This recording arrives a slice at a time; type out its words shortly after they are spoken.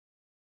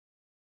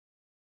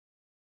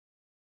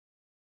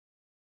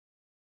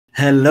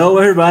Hello,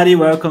 everybody.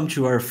 Welcome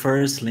to our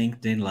first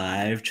LinkedIn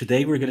Live.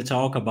 Today, we're going to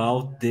talk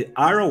about the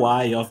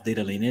ROI of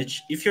data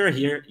lineage. If you're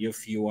here,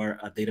 if you are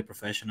a data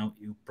professional,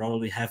 you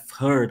probably have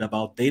heard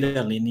about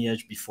data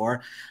lineage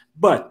before.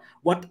 But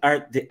what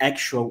are the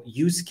actual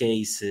use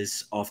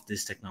cases of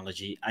this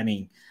technology? I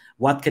mean,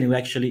 what can you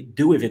actually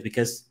do with it?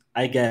 Because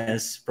I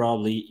guess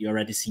probably you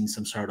already seen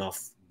some sort of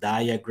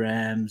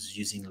diagrams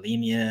using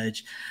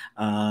lineage.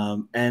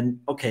 And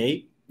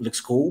okay,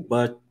 looks cool,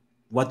 but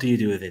what do you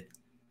do with it?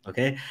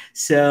 Okay,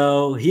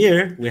 so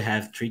here we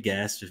have three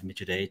guests with me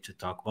today to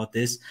talk about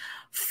this.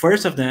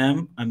 First of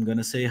them, I'm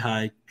gonna say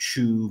hi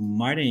to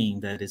Martin,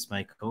 that is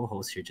my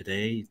co-host here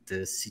today,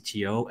 the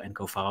CTO and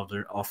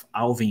co-founder of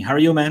Alvin. How are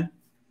you, man?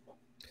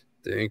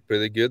 Doing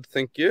pretty good,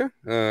 thank you.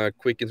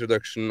 Quick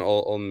introduction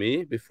on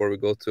me before we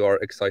go to our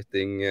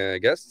exciting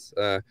guests.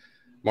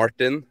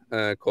 Martin,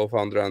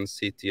 co-founder and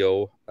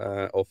CTO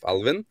of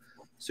Alvin.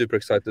 Super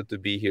excited to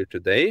be here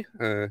today.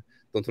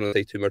 Don't want to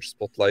take too much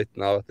spotlight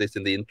now, at least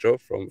in the intro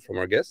from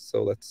our guests.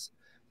 So let's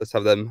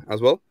have them as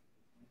well.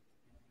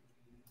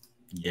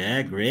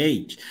 Yeah,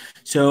 great.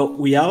 So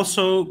we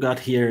also got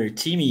here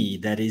Timmy,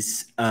 that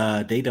is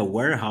a data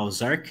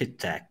warehouse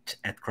architect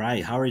at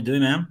Kry. How are you doing,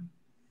 man?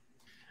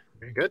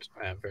 Very good.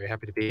 I'm very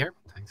happy to be here.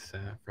 Thanks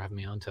for having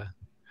me on to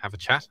have a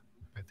chat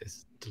about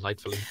this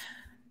delightfully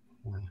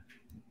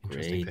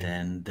interesting Great. thing.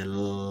 And the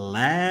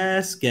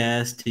last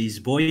guest is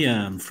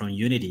Boyan from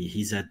Unity.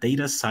 He's a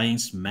data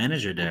science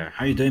manager there.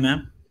 How are you doing,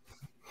 man?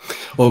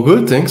 All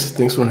good, thanks.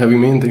 Thanks for having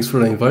me and thanks for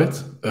the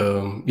invite.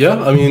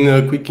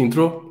 A quick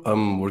intro.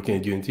 I'm working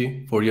at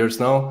Unity 4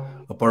 years now,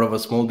 a part of a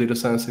small data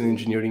science and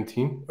engineering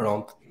team,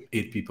 around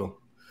 8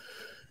 people.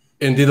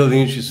 And data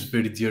lineage is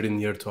very dear and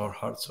near to our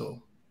heart,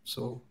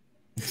 so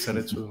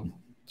excited to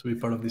be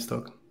part of this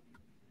talk.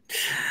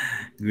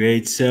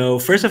 Great. So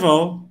first of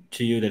all,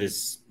 to you that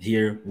is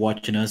here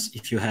watching us,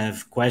 if you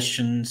have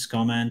questions,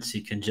 comments,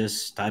 you can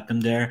just type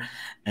them there.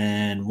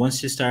 And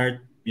once you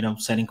start,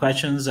 sending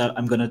questions,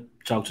 I'm going to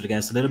talk to the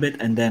guests a little bit,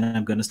 and then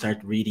I'm going to start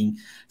reading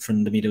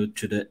from the middle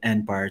to the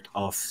end part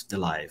of the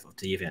live of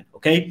the event.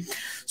 Okay.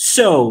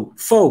 So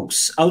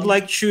folks, I would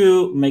like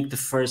to make the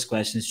first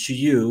questions to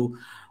you,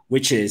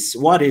 which is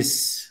what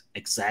is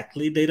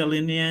exactly data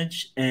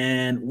lineage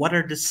and what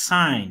are the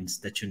signs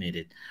that you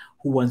needed?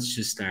 Who wants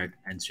to start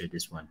answer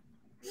this one?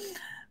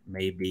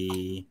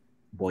 Maybe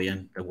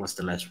Boyan, that was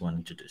the last one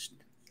introduced.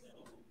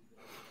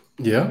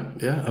 Yeah,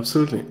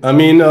 absolutely.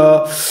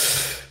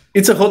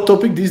 It's a hot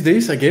topic these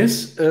days, I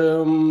guess.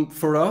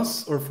 For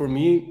us, or for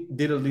me,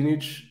 data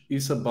lineage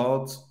is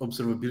about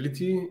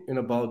observability and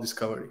about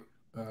discovery.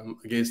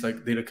 I guess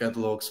like data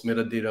catalogs,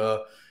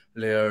 metadata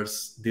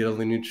layers, data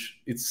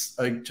lineage.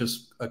 I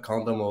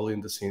count them all in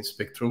the same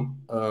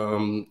spectrum,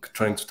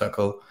 trying to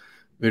tackle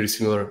very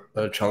similar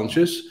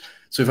challenges.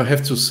 So if I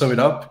have to sum it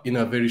up in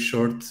a very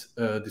short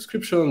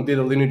description,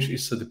 data lineage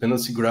is a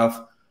dependency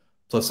graph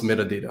plus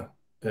metadata.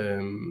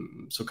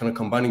 So kind of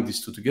combining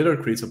these two together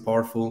creates a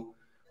powerful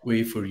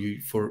way for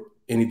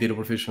any data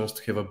professionals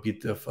to have a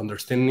bit of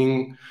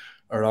understanding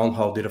around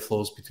how data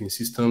flows between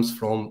systems,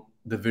 from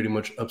the very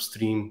much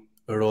upstream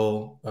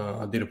raw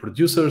data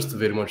producers to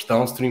very much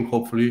downstream,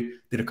 hopefully,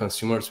 data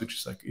consumers, which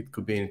is like, it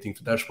could be anything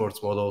to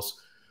dashboards,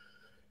 models,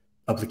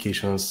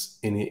 applications,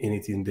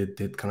 anything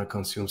that kind of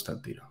consumes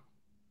that data.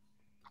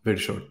 Very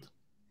short.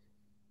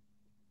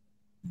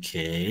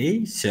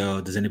 Okay, so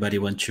does anybody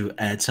want to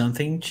add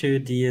something to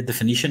the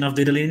definition of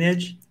data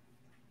lineage?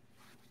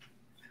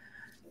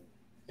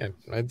 Yeah,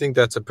 I think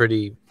that's a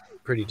pretty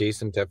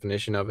decent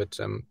definition of it.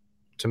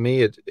 To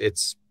me,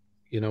 it's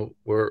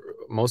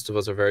most of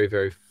us are very,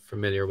 very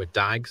familiar with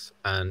DAGs,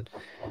 and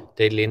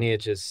data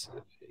lineage is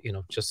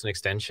just an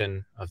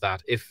extension of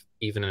that, if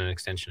even an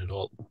extension at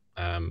all.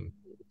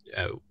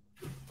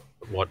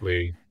 What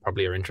we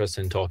probably are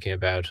interested in talking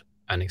about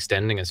and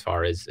extending as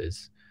far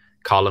is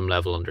column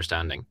level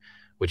understanding,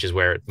 which is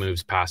where it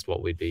moves past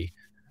what we'd be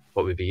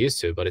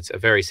used to. But it's a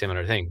very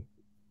similar thing.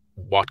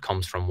 What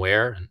comes from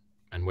where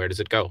and where does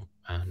it go?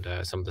 And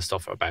some of the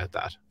stuff about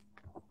that.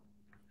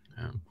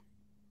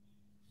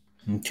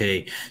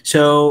 Okay,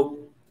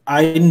 so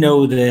I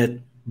know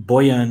that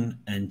Boyan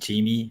and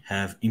Timmy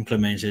have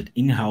implemented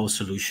in-house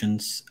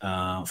solutions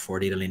for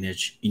data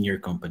lineage in your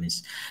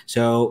companies.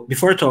 So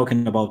before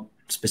talking about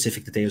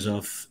specific details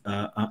of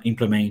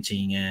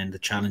implementing and the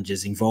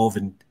challenges involved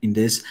in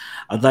this,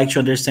 I'd like to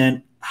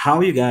understand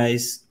how you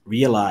guys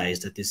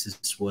realized that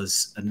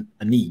was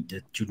a need,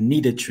 that you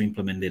needed to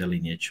implement data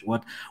lineage.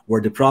 What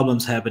were the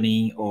problems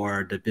happening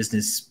or the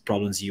business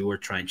problems you were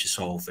trying to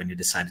solve when you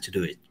decided to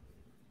do it?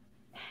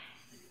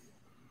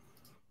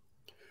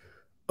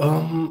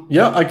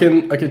 I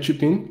can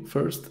chip in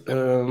first.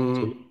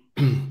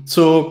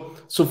 So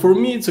for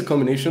me, it's a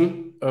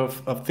combination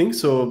of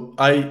things. So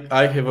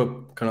I have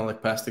a kind of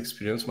like past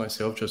experience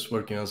myself, just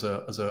working as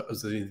an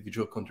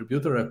individual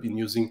contributor. I've been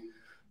using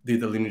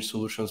data lineage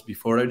solutions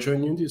before I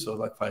joined Unity, so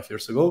like 5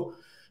 years ago.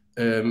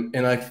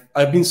 And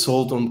I've been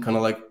sold on kind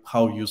of like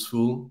how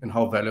useful and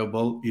how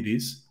valuable it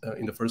is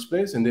in the first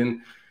place. And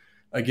then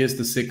I guess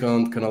the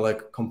second kind of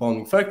like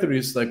compounding factor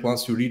is like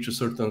once you reach a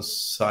certain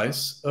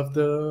size of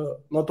the,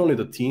 not only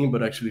the team,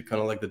 but actually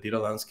kind of like the data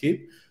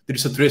landscape, there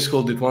is a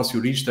threshold that once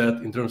you reach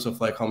that in terms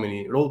of like how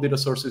many raw data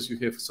sources you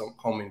have,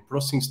 how many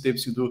processing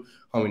steps you do,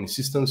 how many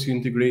systems you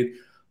integrate,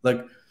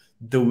 like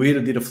the way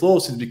the data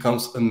flows, it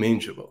becomes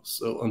unmanageable,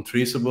 so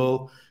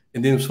untraceable.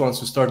 And then once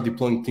you start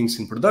deploying things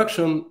in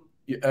production,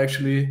 you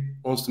actually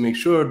wants to make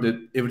sure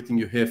that everything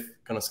you have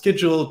kind of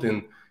scheduled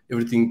and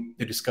everything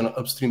that is kind of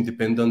upstream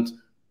dependent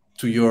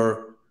to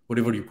your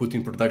whatever you put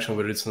in production,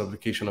 whether it's an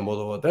application, a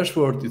model, or a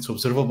dashboard, it's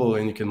observable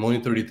and you can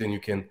monitor it and you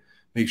can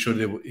make sure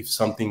that if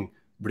something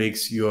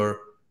breaks, you're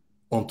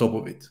on top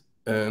of it.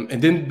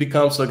 And then it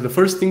becomes like the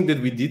first thing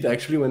that we did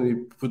actually when we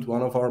put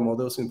one of our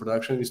models in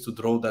production is to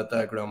draw that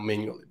diagram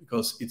manually,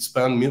 because it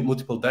spanned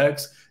multiple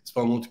DAGs, it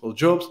spanned multiple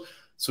jobs.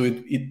 So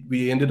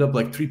we ended up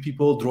like 3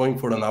 people drawing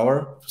for an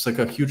hour. It's like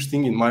a huge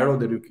thing in Miro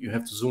that you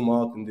have to zoom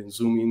out and then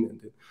zoom in,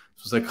 and it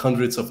was like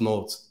hundreds of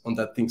nodes on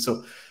that thing.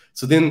 So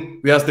then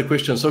we asked the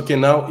questions, okay,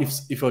 now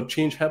if a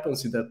change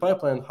happens in that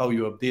pipeline, how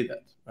you update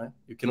that, right?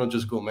 You cannot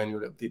just go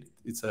manually update it.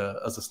 It's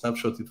as a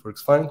snapshot, it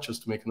works fine,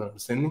 just to make an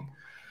understanding.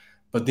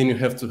 But then you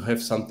have to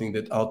have something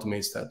that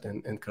automates that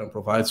and kind of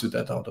provides you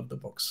that out of the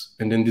box.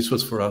 And then this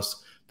was for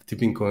us the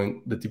tipping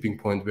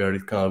point where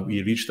it kind of,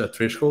 we reached that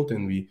threshold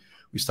and we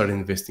started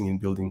investing in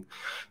building.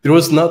 There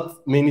was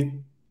not many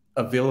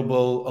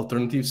available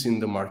alternatives in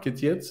the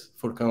market yet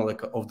for kind of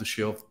like off the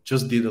shelf,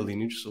 just data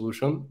lineage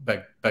solution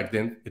back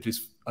then. At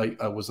least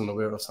I wasn't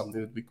aware of something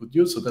that we could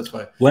use. So that's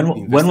why.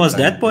 When was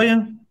that,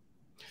 Boyan?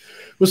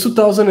 It was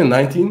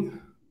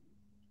 2019.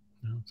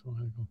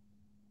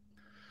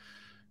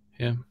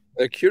 Yeah.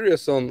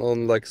 Curious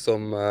on like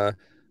some.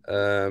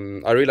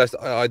 I realized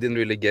I didn't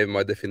really give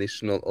my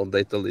definition on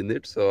data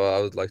lineage, so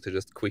I would like to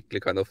just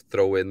quickly kind of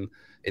throw in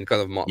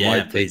kind of my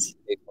take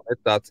on it.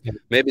 That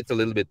maybe it's a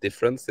little bit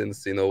different,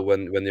 since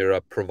when you're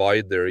a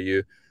provider,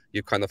 you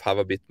kind of have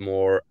a bit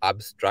more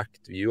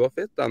abstract view of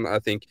it, and I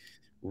think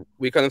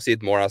we kind of see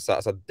it more as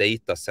a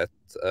data set,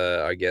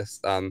 I guess,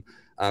 and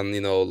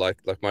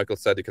like Michael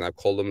said, you can have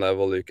column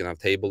level, you can have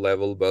table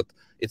level, but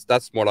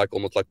that's more like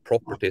almost like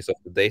properties of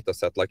the data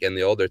set, like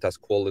any other. It has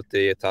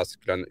quality, it has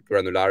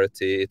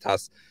granularity, it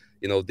has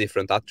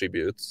different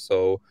attributes.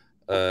 So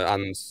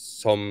and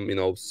some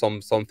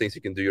things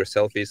you can do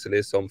yourself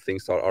easily, some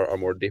things are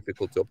more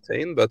difficult to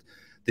obtain, but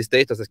this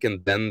data set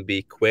can then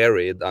be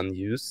queried and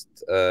used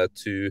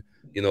to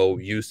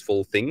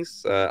useful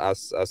things,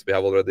 as we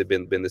have already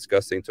been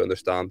discussing, to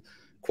understand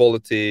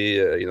quality,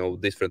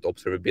 different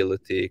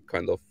observability.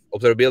 Kind of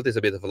observability is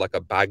a bit of like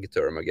a bag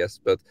term, I guess,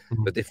 but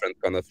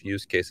different kind of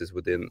use cases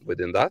within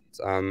that.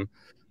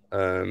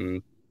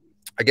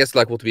 I guess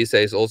like what we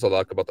say is also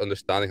like about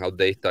understanding how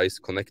data is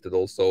connected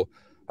also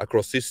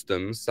across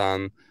systems,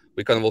 and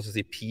we kind of also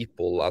see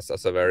people as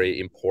a very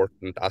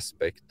important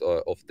aspect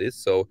of this.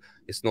 So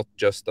it's not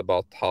just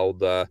about how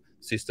the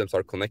systems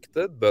are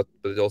connected, but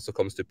it also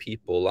comes to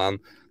people. And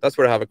that's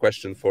where I have a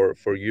question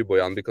for you,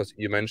 Boyan, because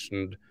you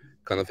mentioned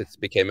kind of it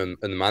became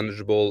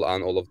unmanageable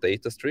and all of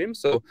data streams.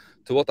 So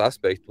to what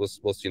aspect was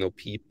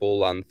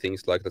people and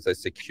things like, let's say,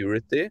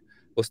 security,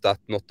 was that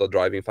not a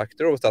driving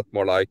factor, or was that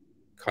more like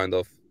kind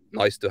of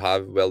nice to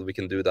have? Well, we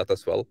can do that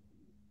as well.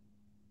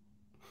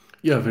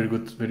 Yeah, very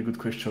good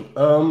question.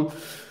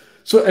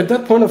 So at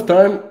that point of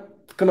time,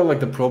 kind of like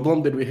the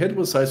problem that we had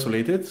was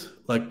isolated,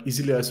 like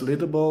easily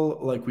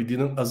isolatable. Like we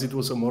didn't, as it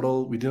was a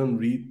model, we didn't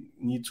really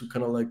need to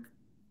kind of like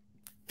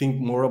think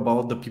more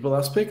about the people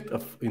aspect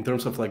of in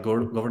terms of like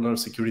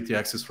governance, security,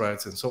 access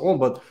rights, and so on.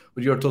 But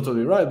you're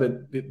totally right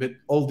that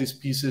all these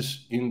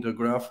pieces in the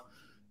graph,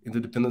 in the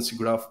dependency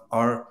graph,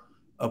 are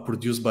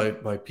produced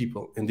by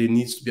people, and they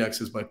need to be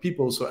accessed by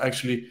people. So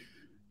actually,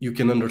 you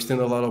can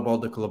understand a lot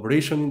about the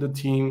collaboration in the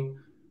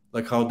team,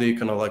 like how they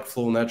kind of like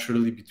flow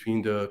naturally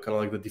between the kind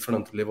of like the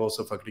different levels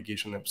of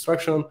aggregation and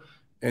abstraction.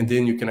 And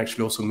then you can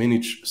actually also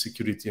manage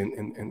security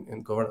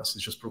and governance. It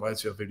just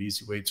provides you a very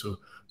easy way to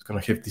kind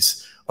of have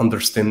this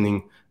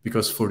understanding,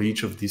 because for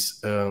each of these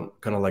kind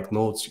of like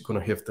nodes, you're going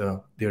to have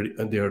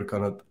their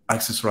kind of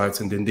access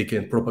rights, and then they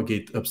can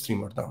propagate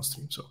upstream or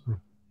downstream. So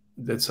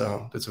that's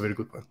a very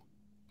good point.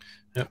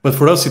 Yep. But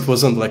for us, it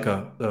wasn't like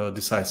a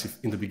decisive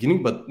in the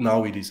beginning, but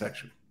now it is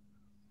actually.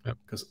 Yep.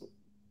 Because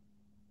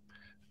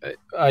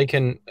I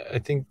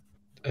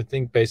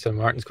think based on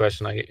Martin's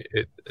question, a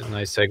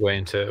nice segue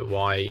into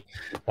why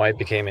it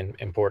became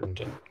important.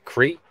 And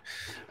Kry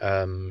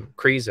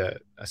is a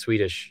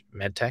Swedish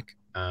medtech,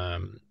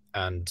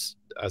 and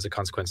as a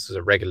consequence, is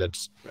a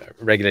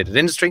regulated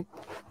industry,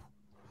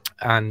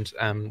 and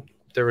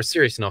there were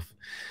serious enough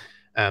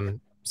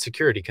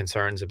security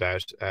concerns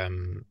about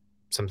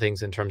some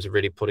things in terms of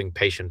really putting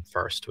patient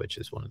first, which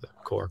is one of the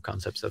core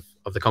concepts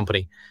of the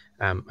company,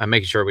 and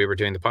making sure we were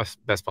doing the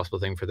best possible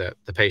thing for the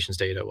patient's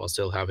data while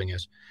still having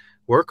it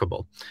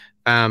workable.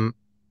 And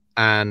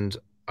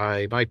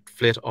I might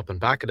flit up and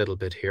back a little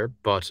bit here,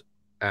 but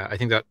I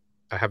think that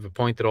I have a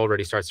point that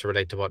already starts to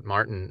relate to what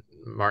Martin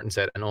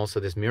said, and also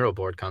this Miro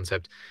board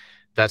concept,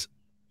 that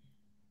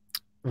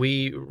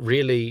we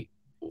really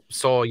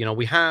saw,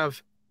 we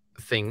have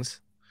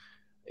things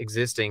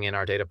existing in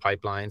our data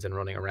pipelines and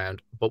running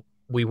around, but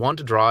we want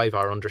to drive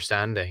our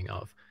understanding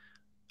of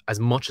as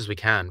much as we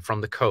can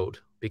from the code,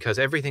 because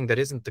everything that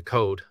isn't the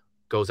code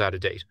goes out of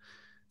date.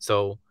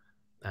 So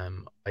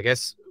I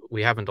guess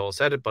we haven't all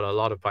said it, but a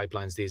lot of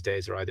pipelines these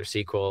days are either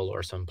SQL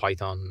or some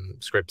Python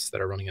scripts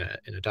that are running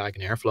in a DAG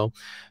in Airflow.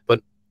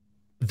 But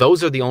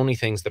those are the only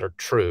things that are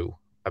true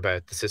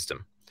about the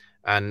system.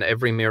 And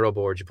every Miro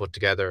board you put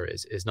together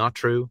is not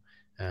true.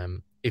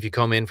 If you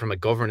come in from a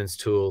governance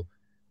tool,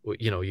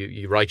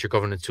 you write your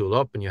governance tool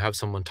up and you have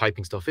someone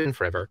typing stuff in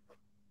forever,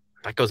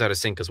 that goes out of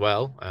sync as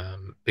well,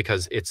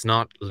 because it's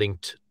not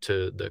linked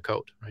to the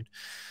code, right?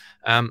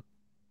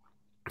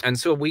 And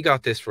so we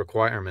got this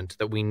requirement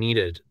that we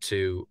needed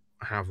to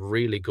have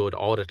really good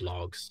audit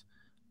logs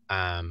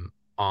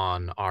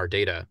on our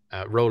data,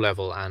 row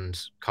level and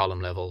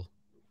column level.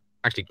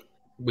 Actually,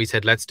 we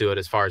said, let's do it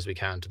as far as we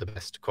can to the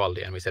best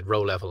quality. And we said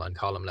row level and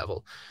column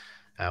level.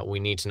 We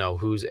need to know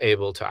who's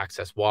able to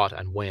access what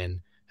and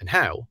when and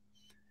how.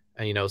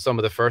 And, some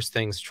of the first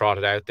things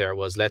trotted out there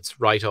was, let's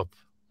write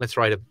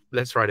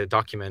a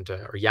document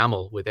or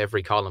YAML with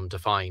every column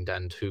defined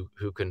and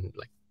who can,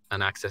 like,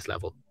 an access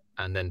level.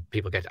 And then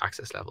people get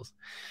access levels.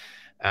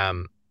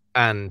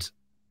 And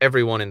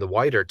everyone in the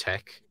wider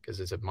tech, because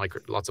there's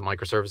lots of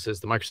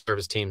microservices, the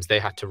microservice teams, they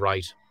had to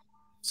write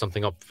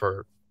something up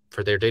for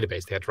their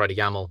database. They had to write a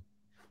YAML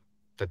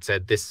that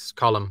said this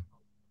column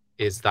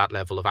is that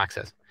level of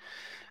access.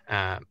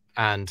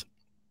 And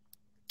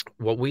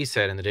what we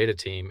said in the data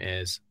team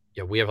is,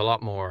 we have a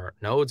lot more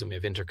nodes and we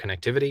have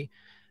interconnectivity.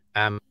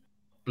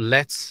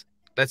 Let's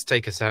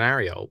take a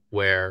scenario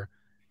where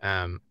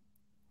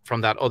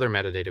from that other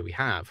metadata we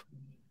have,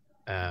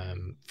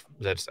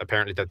 that's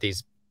apparently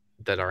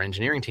that our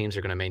engineering teams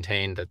are going to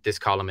maintain that this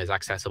column is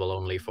accessible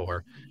only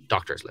for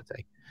doctors, let's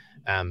say.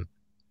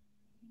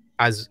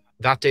 As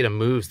that data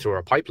moves through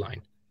our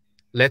pipeline,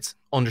 let's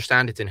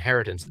understand its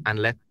inheritance and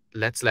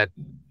let's let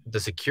the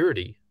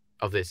security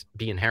of this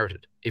be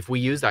inherited. If we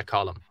use that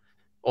column,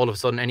 all of a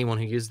sudden, anyone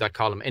who uses that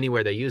column,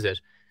 anywhere they use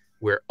it,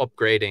 we're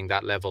upgrading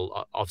that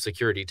level of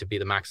security to be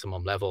the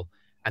maximum level.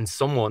 And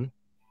someone,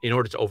 in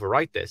order to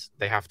overwrite this,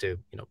 they have to,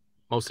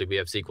 mostly we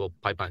have SQL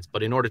pipelines,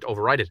 but in order to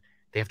overwrite it,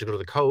 they have to go to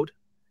the code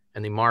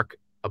and they mark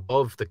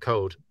above the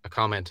code a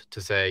comment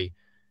to say,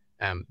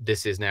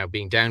 this is now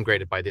being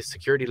downgraded by this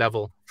security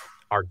level.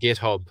 Our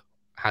GitHub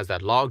has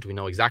that logged. We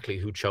know exactly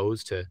who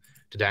chose to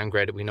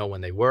downgrade it. We know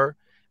when they were.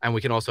 And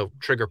we can also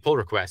trigger pull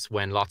requests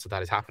when lots of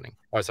that is happening.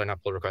 Or sorry,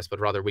 not pull requests, but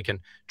rather we can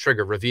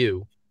trigger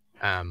review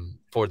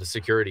for the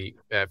security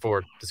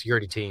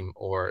team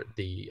or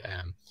the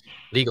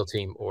legal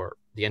team or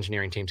the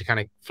engineering team to kind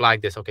of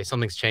flag this. Okay,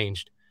 something's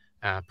changed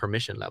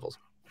permission levels.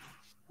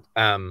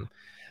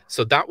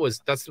 So that was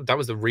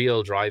the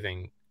real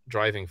driving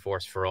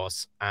force for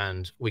us.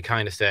 And we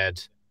kind of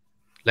said,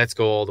 let's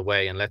go all the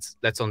way and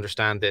let's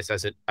understand this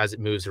as it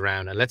moves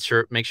around, and let's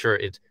make sure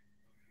it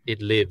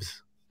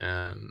lives.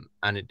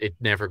 And it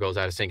never goes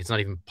out of sync. It's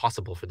not even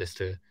possible for this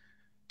to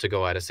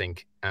go out of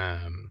sync.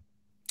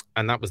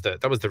 And that was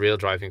the real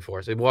driving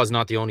force. It was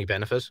not the only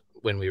benefit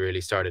when we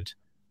really started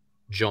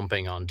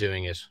jumping on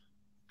doing it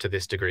to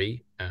this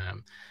degree.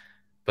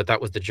 But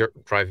that was the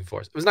driving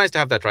force. It was nice to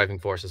have that driving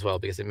force as well,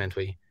 because it meant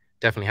we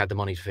definitely had the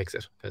money to fix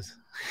it, because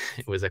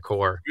it was a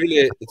core.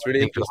 It's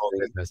really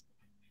interesting.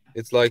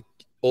 It's like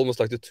almost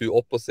like the two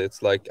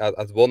opposites. Like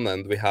at one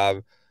end we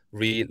have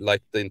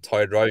like the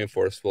entire driving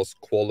force was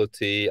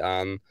quality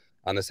and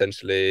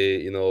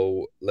essentially,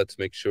 let's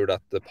make sure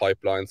that the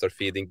pipelines are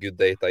feeding good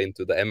data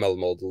into the ML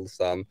models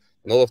and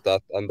all of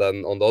that. And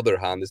then on the other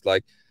hand, it's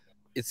like,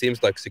 it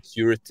seems like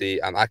security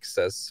and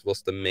access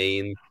was the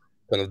main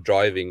kind of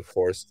driving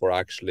force for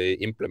actually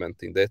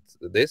implementing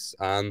this.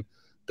 And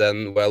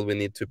then, well, we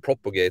need to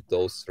propagate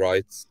those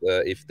rights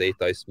if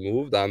data is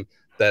moved, and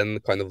then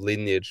kind of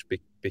lineage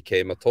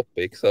became a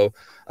topic. So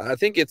I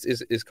think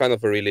it's kind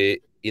of a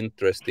really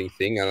interesting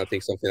thing, and I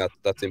think something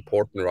that's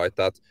important, right?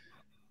 That,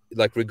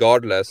 like,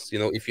 regardless,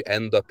 if you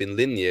end up in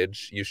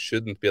lineage, you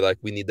shouldn't be like,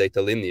 we need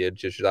data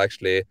lineage. You should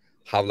actually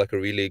have like a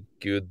really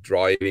good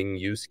driving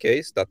use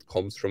case that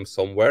comes from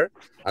somewhere,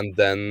 and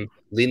then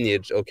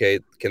lineage, okay,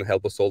 can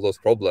help us solve those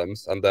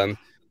problems, and then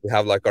we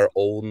have like our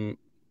own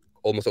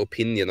almost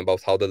opinion about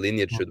how the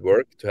lineage should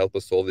work to help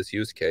us solve this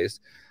use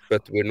case.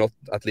 But we're not,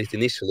 at least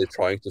initially,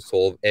 trying to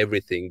solve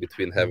everything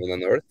between heaven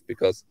and earth,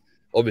 because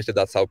obviously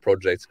that's how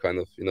projects kind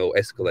of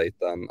escalate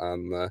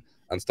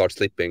and start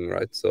slipping,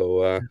 right?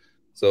 So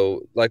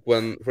like,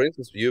 when, for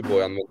instance, you,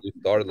 Bojan, when you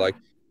started, like,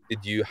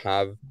 did you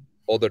have,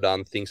 other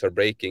than things are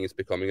breaking, it's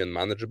becoming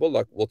unmanageable,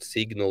 like what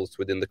signals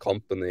within the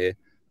company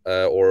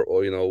or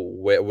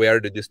where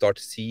did you start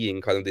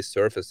seeing kind of this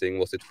surfacing?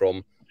 Was it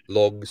from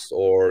logs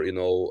or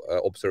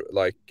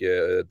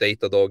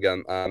Datadog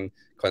and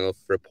kind of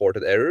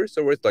reported errors,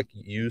 or was it like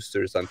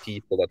users and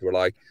people that were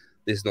like,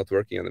 this is not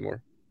working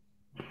anymore?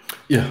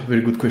 Yeah,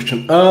 very good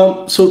question.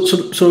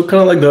 So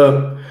kind of like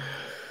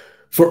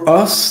For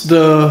us,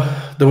 the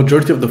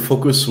majority of the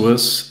focus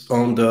was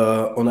on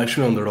the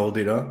raw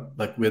data,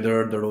 like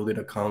whether the raw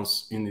data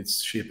counts in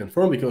its shape and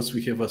form, because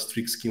we have a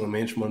strict schema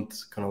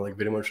management, kind of like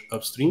very much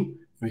upstream.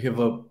 We have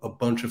a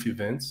bunch of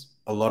events,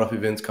 a lot of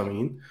events coming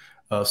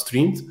in,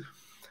 streamed.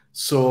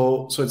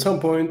 So at some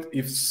point,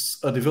 if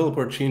a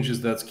developer changes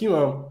that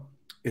schema,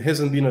 it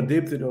hasn't been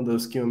adapted on the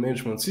schema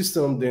management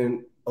system,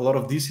 then a lot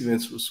of these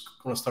events was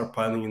going to start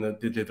piling in the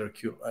data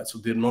queue, right? So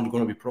they're not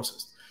going to be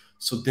processed.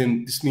 So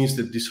then this means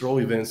that this raw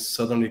events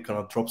suddenly kind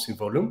of drops in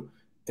volume.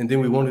 And then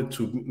we wanted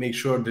to make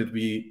sure that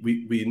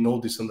we know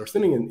this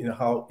understanding and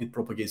how it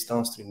propagates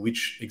downstream,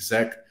 which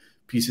exact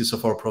pieces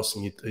of our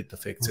processing it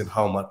affects and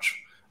how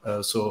much.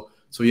 So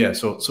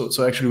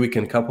actually we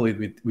can couple it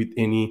with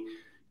any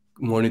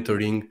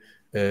monitoring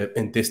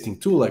and testing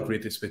tool like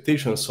rate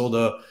expectations.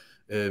 So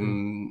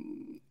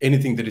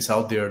anything that is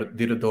out there,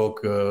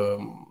 Datadog,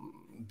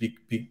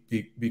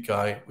 big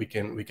guy, we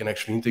can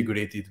actually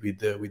integrate it with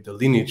the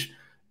lineage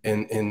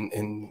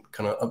and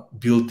kind of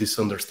build this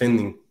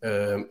understanding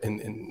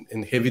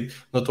and have it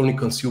not only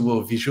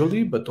consumable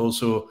visually but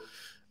also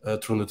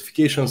through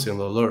notifications and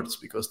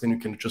alerts, because then you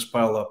can just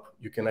pile up,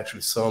 you can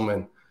actually sum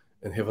and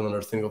have an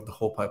understanding of the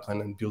whole pipeline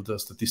and build the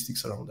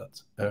statistics around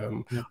that.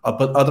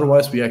 But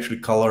otherwise, we actually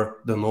color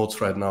the nodes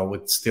right now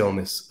with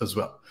staleness as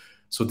well.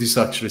 So this is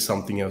actually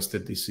something else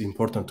that is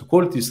important to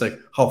quality. It's like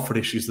how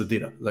fresh is the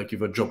data? Like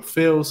if a job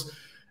fails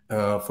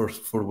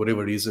for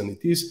whatever reason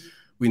it is,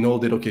 we know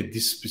that, okay,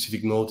 this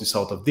specific node is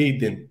out of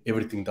date, then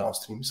everything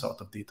downstream is out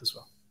of date as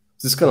well.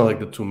 So this is kind of like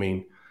the two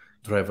main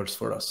drivers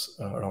for us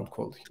around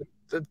quality.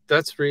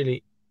 That's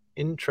really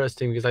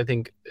interesting, because I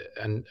think,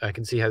 and I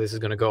can see how this is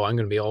going to go. I'm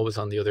going to be always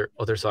on the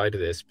other side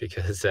of this,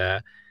 because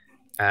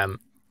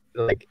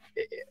like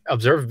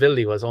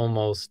observability was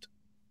almost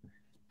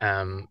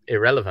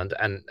irrelevant,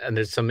 and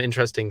there's some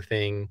interesting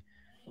thing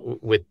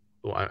with,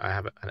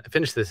 I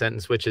finished the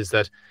sentence, which is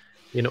that,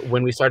 you know,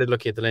 when we started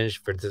looking at the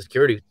lineage for the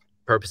security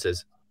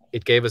purposes,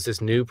 it gave us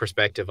this new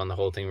perspective on the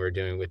whole thing we were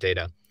doing with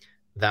data,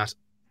 that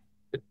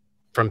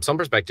from some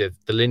perspective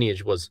the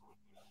lineage was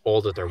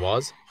all that there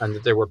was, and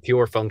that there were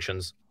pure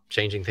functions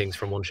changing things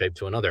from one shape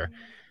to another.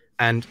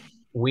 And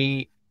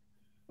we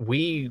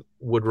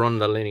would run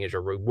the lineage,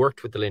 or we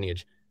worked with the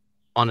lineage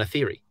on a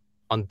theory,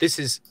 on this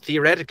is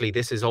theoretically,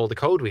 this is all the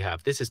code we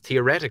have, this is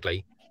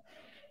theoretically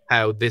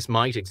how this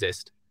might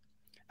exist.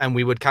 And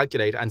we would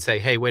calculate and say,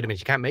 hey, wait a minute,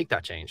 you can't make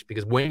that change,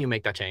 because when you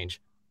make that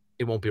change,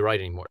 it won't be right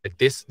anymore. Like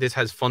this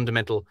has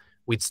fundamental,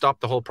 we'd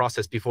stop the whole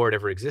process before it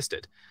ever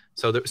existed.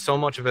 So so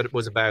much of it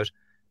was about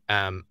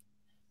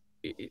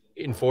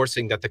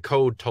enforcing that the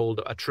code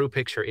told a true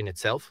picture in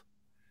itself.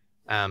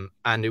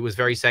 And it was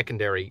very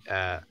secondary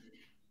about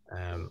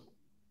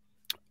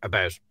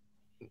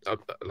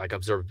like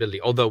observability,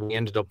 although we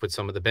ended up with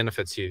some of the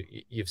benefits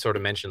you've sort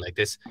of mentioned, like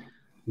this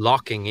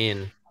locking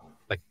in.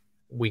 Like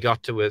we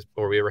got to it,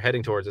 or we were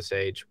heading towards a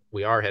stage,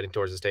 we are heading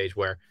towards a stage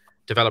where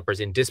developers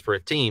in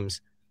disparate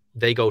teams,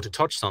 they go to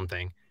touch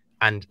something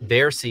and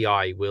their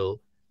CI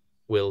will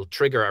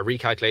trigger a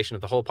recalculation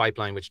of the whole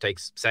pipeline, which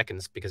takes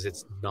seconds because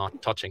it's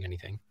not touching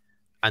anything.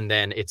 And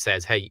then it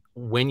says, hey,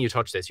 when you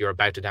touch this, you're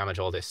about to damage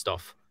all this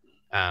stuff.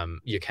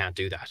 You can't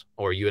do that,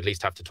 or you at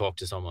least have to talk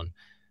to someone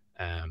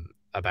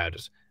about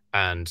it.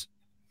 And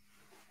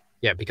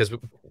yeah, because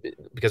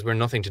we're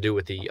nothing to do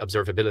with the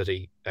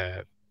observability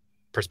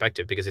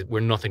perspective, because we're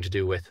nothing to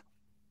do with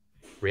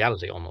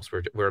reality almost.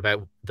 We're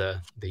about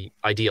the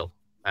ideal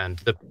and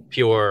the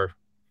pure,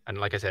 and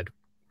like I said,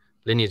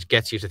 lineage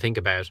gets you to think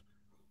about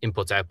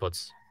inputs,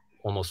 outputs,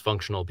 almost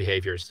functional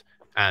behaviors,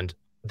 and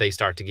they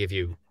start to give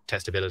you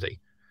testability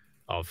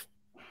of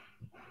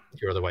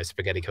your otherwise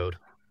spaghetti code.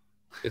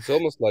 It's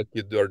almost like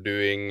you are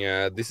doing,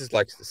 this is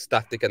like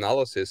static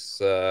analysis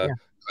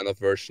kind of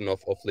version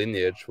of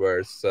lineage,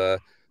 whereas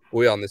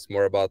Bojan is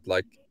more about,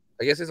 like,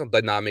 I guess it's not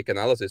dynamic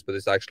analysis, but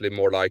it's actually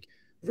more like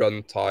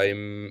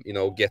runtime, you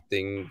know,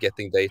 getting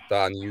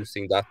data and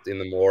using that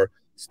in a more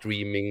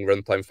streaming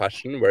runtime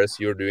fashion, whereas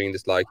you're doing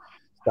this like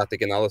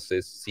static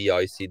analysis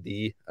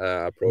CI/CD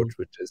approach,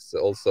 which is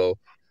also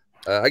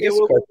I guess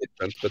quite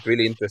different, but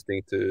really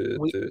interesting to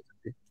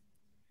see.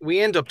 We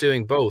end up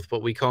doing both,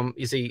 but we come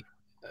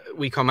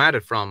at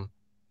it from,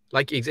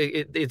 like, it's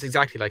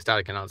exactly like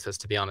static analysis,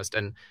 to be honest.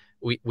 And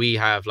we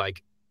have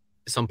like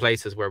some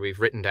places where we've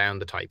written down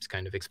the types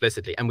kind of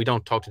explicitly, and we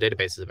don't talk to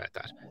databases about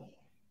that.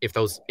 If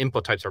those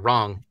input types are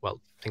wrong,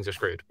 well, things are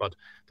screwed, but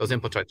those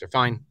input types are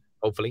fine,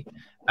 hopefully.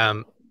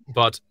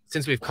 But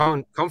since we've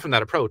come from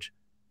that approach,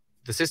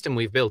 the system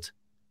we've built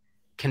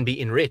can be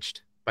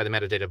enriched by the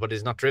metadata, but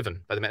is not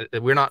driven by the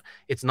metadata.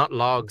 It's not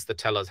logs that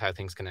tell us how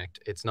things connect.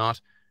 It's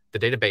not the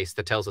database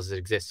that tells us it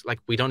exists. Like,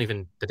 the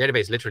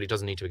database literally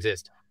doesn't need to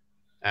exist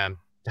to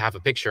have a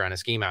picture and a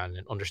schema and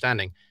an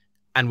understanding.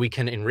 And we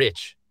can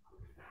enrich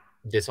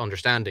this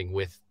understanding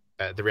with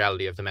the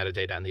reality of the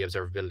metadata and the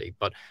observability.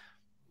 But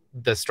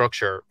the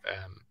structure,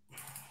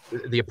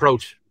 the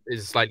approach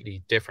is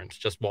slightly different.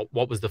 Just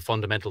what was the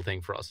fundamental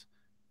thing for us?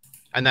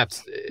 And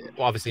that's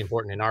obviously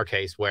important in our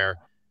case, where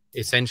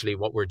essentially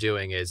what we're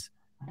doing is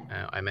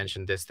I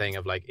mentioned this thing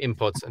of like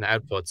inputs and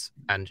outputs,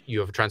 and you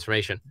have a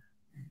transformation.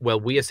 Well,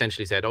 we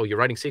essentially said, oh, you're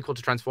writing SQL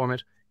to transform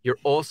it. You're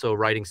also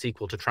writing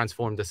SQL to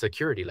transform the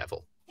security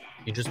level.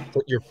 You just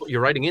put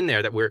you're writing in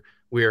there that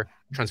we're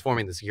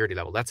transforming the security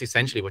level. That's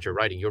essentially what you're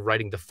writing. You're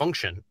writing the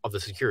function of the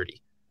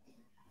security.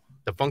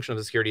 The function of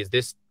the security is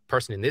this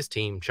person in this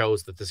team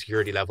chose that the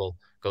security level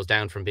goes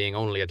down from being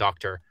only a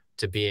doctor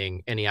to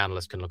being any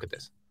analyst can look at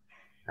this.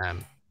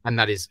 And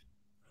that is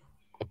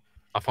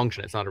a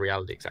function. It's not a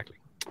reality exactly.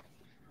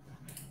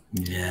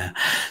 Yeah.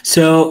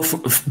 So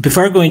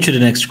before going to the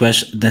next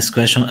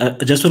question, I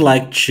just would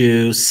like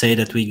to say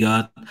that we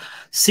got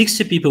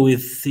 60 people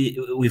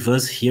with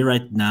us here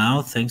right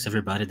now. Thanks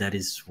everybody that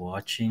is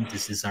watching.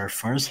 This is our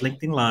first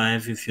LinkedIn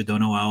Live. If you don't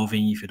know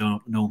Alvin, if you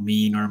don't know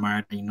me, nor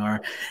Martin,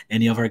 nor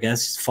any of our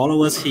guests,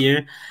 follow us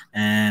here,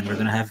 and we're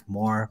gonna have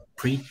more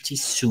pretty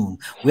soon.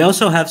 We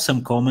also have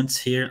some comments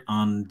here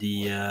on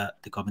the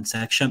comment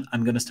section.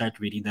 I'm gonna start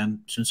reading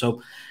them soon.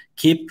 So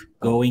keep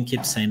going,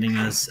 keep sending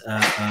us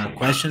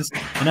questions.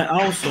 And I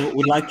also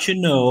would like to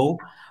know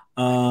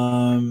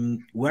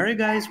where are you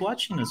guys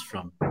watching us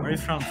from? Where are you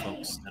from,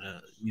 folks?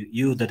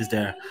 You that is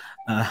there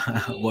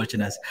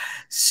watching us.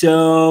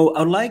 So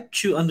I would like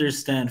to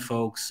understand,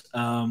 folks,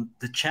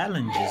 the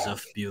challenges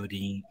of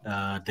building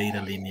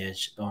data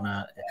lineage on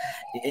a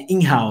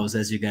in-house,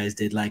 as you guys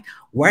did. Like,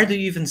 where do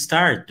you even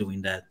start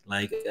doing that?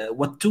 Like,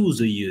 what tools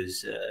do you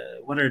use?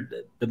 What are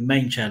the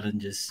main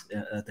challenges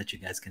that you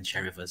guys can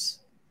share with us?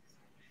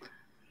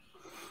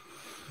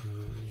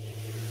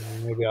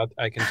 Maybe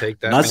I can take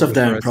that. Lots of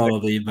them,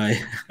 probably. By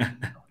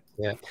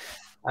yeah,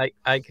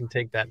 I can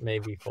take that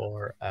maybe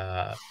for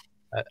a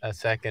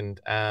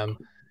second.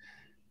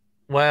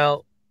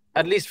 Well,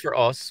 at least for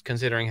us,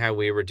 considering how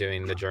we were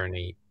doing the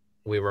journey,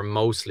 we were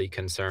mostly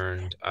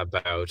concerned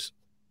about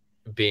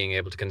being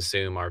able to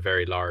consume our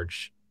very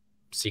large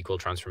SQL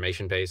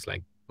transformation base.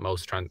 Like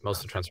most of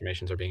the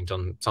transformations are being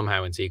done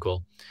somehow in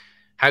SQL.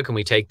 How can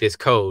we take this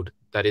code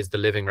that is the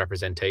living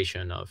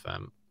representation of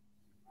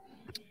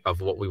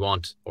what we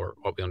want or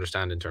what we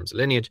understand in terms of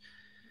lineage?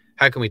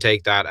 How can we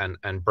take that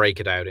and break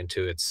it out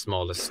into its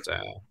smallest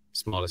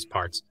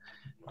parts?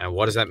 And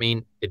what does that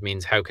mean? It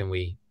means how can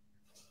we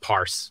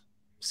parse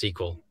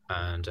SQL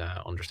and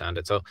understand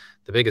it? So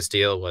the biggest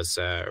deal was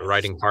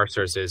writing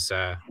parsers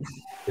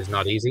is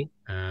not easy,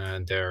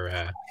 and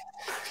they're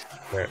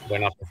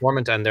not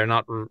performant, and they're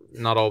not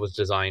always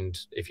designed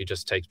if you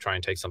just try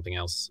and take something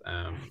else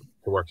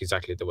to work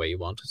exactly the way you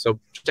want. So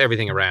just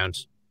everything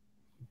around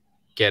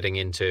getting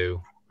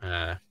into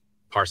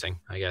parsing,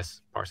 I guess.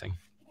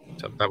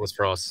 So that was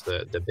for us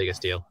the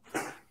biggest deal.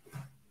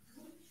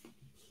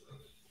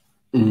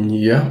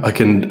 Yeah, I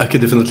can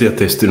definitely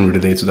attest and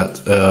relate to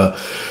that.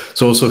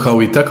 So also how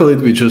we tackle it,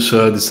 we just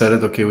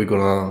decided, okay, we're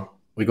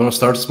gonna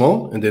start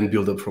small and then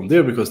build up from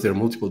there, because there are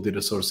multiple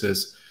data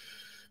sources,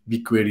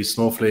 BigQuery,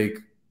 Snowflake.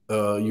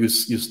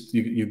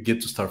 You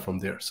get to start from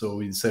there. So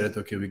we decided,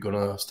 okay, we're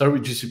gonna start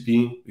with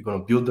GCP, we're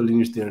gonna build the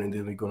lineage there, and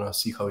then we're gonna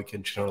see how we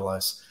can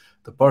generalize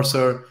the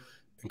parser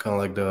and kind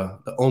of like the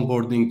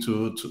onboarding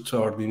to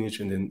our lineage,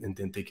 and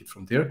then take it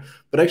from there.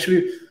 But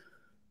actually,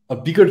 a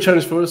bigger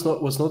challenge for us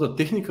was not a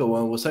technical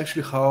one, was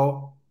actually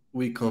how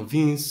we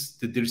convinced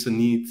that there's a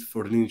need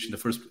for lineage in the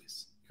first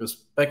place. Because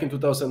back in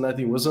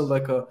 2019, it wasn't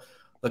like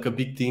a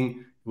big thing.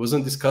 It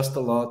wasn't discussed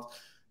a lot.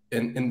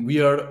 And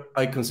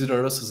I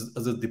consider us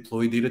as a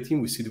deploy data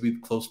team. We sit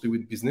closely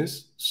with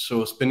business.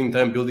 So spending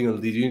time building a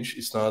lineage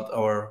is not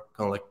our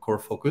kind of like core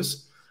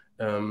focus.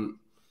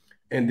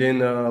 And then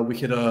we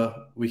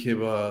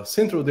have a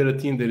central data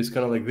team that is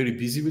kind of like very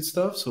busy with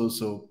stuff.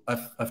 So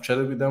I've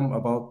chatted with them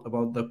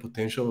about the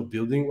potential of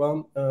building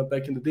one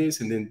back in the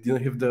days, and then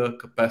didn't have the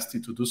capacity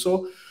to do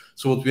so.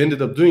 So what we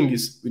ended up doing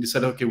is we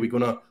decided, okay, we're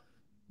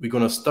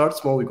gonna start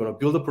small. We're gonna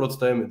build a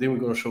prototype, and then we're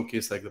gonna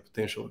showcase like the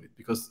potential of it,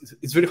 because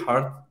it's very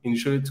hard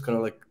initially to kind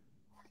of like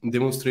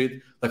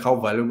demonstrate like how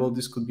valuable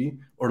this could be,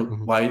 or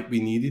why we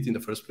need it in the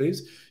first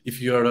place.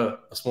 If you are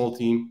a small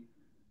team,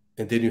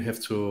 and then you have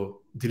to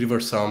deliver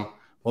some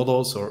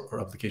models or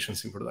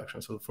applications in production.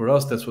 So for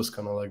us, that was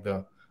kind of like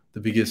the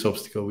biggest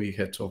obstacle we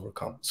had to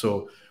overcome.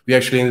 So we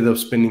actually ended up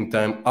spending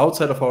time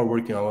outside of our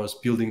working hours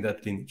building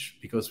that lineage,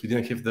 because we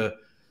didn't have the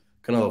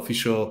kind of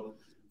official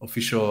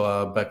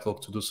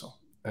backlog to do so.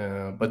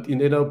 But it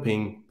ended up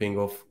paying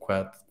off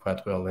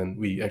quite well. And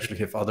we actually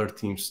have other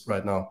teams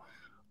right now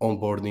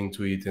onboarding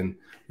to it, and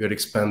we are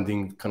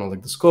expanding kind of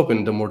like the scope.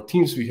 And the more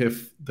teams we have,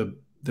 the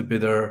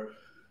better,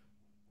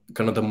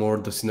 kind of the more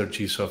the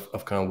synergies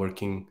of kind of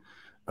working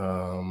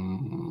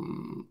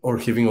or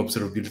having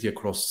observability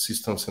across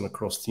systems and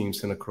across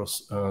teams and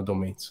across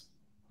domains.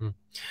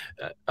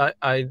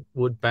 I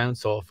would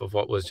bounce off of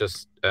what was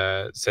just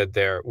said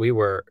there. We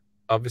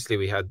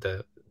had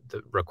the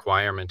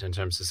requirement in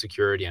terms of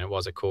security, and it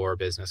was a core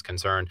business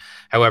concern.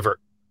 However,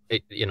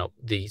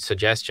 the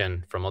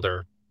suggestion from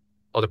other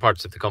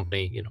parts of the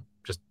company,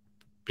 just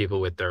people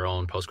with their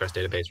own Postgres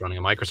database running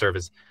a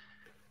microservice,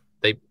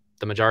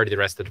 the majority of the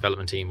rest of the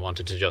development team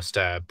wanted to just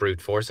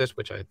brute force it,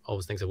 which I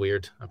always think is a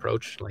weird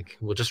approach. Like,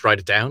 we'll just write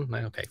it down.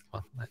 Like, okay,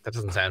 well, that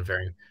doesn't sound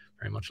very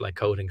much like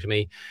coding to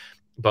me.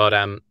 But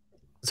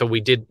so we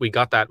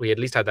got that. We at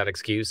least had that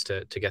excuse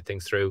to get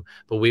things through.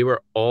 But we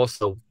were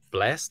also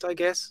blessed, I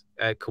guess.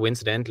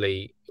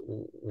 Coincidentally,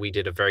 we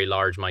did a very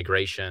large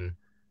migration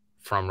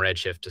from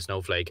Redshift to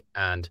Snowflake,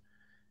 and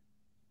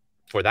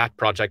for that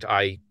project,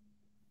 I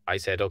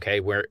said, okay,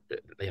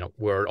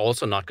 we're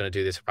also not going to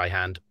do this by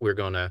hand. We're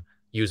going to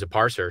use a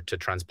parser to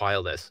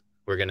transpile this.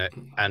 We're going to,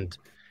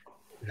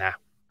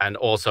 and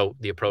also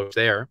the approach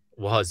there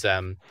was,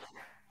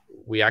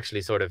 we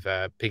actually sort of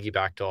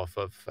piggybacked off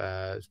of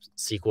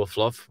SQL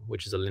Fluff,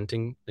 which is a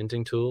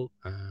linting tool.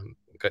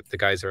 The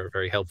guys are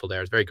very helpful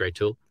there. It's a very great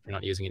tool. If you're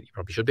not using it, you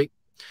probably should be.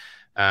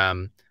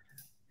 But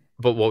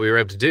what we were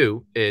able to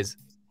do is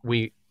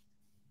we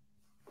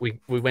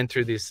went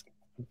through these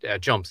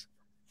jumps,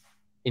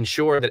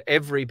 ensure that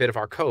every bit of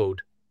our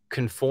code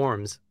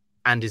conforms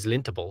and is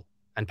lintable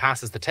and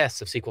passes the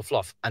tests of SQL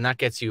Fluff. And that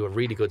gets you a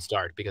really good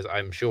start, because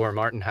I'm sure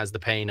Martin has the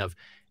pain of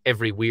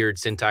every weird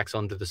syntax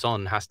under the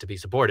sun has to be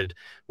supported.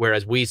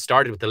 Whereas we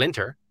started with the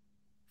linter,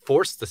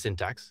 forced the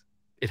syntax,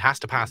 it has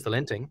to pass the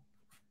linting.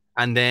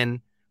 And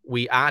then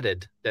we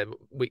added that,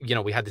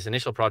 we had this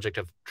initial project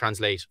of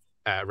translate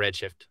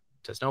Redshift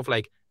to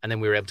Snowflake, and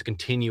then we were able to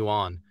continue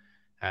on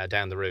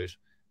down the route.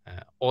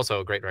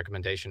 Also, a great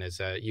recommendation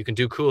is you can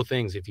do cool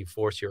things if you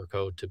force your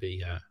code to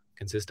be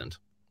consistent,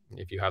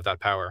 if you have that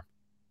power,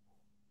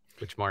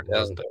 which Martin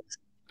doesn't.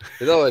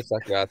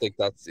 Exactly. I think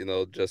that's,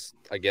 just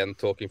again,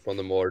 talking from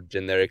the more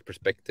generic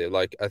perspective.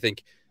 Like, I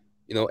think,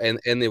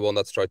 anyone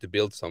that's tried to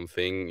build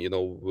something,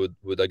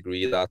 would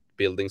agree that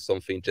building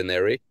something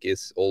generic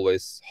is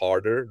always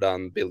harder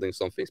than building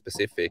something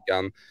specific.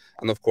 And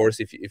of course,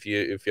 if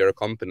you're a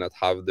company that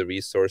have the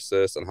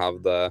resources and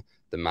have the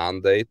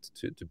mandate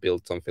to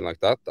build something like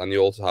that, and you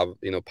also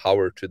have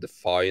power to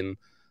define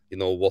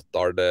what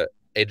are the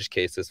edge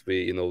cases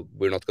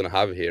we're not going to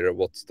have here,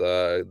 what's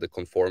the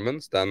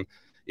conformance, then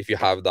if you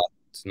have that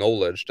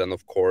knowledge, then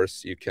of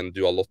course you can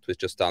do a lot with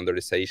just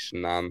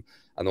standardization and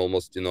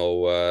almost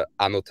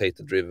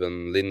annotated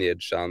driven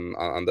lineage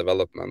and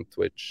development,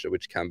 which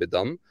can be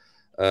done.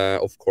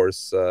 Of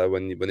course,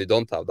 when you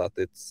don't have that,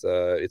 it's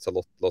a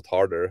lot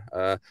harder.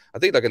 I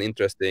think like an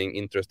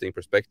interesting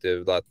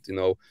perspective that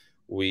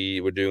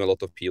we were doing a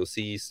lot of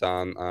POCs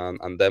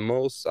and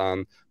demos,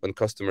 and when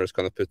customers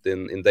kind of put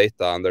in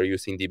data and they're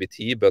using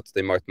DBT, but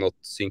they might not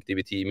sync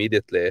DBT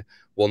immediately,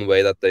 one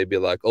way that they'd be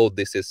like, oh,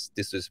 this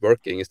is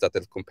working, is that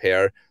they'll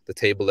compare the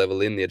table level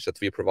lineage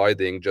that we're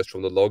providing just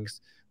from the logs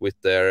with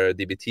their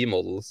DBT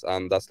models,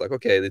 and that's like,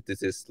 okay,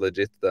 this is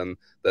legit, then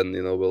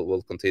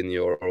we'll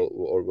continue or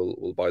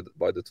we'll buy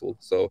the tool.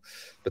 So,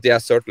 but yeah,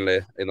 certainly,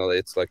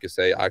 it's like you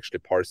say, actually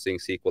parsing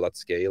SQL at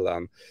scale,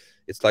 and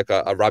it's like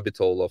a rabbit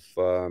hole of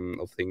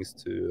things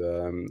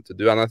to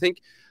do. And I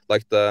think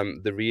like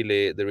the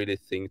really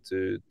thing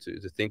to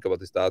think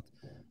about is that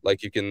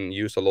like you can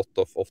use a lot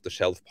of off the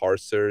shelf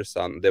parsers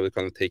and they will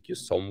kind of take you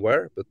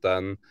somewhere, but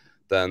then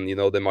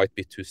they might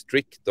be too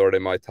strict, or they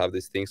might have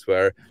these things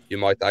where you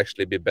might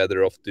actually be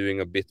better off doing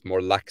a bit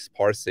more lax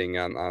parsing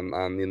and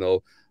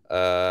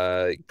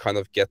kind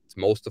of get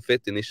most of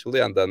it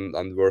initially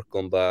and work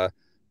on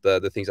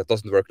the things that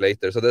doesn't work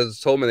later. So there's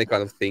so many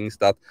kind of things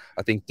that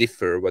I think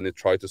differ when you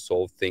try to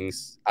solve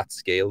things at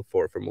scale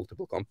for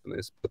multiple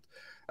companies. But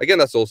again,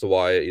 that's also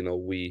why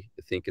we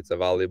think it's a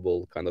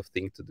valuable kind of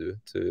thing to do,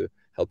 to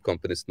help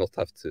companies not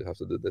have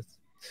to do this.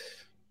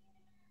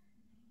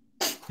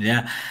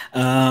 Yeah.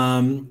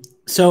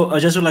 So I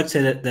just would like to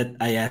say that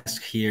I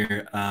ask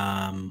here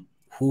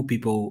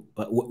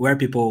where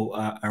people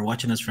are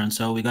watching us from.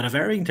 So we got a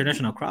very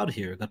international crowd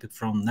here. We got people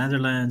from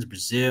Netherlands,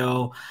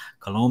 Brazil,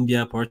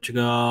 Colombia,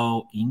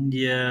 Portugal,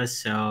 India.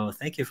 So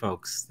thank you,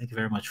 folks. Thank you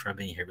very much for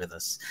being here with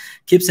us.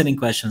 Keep sending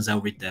questions. I'll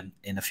read them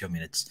in a few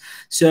minutes.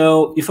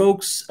 So you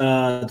folks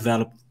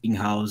develop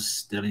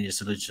in-house data lineage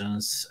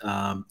solutions.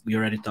 We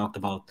already talked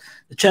about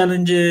the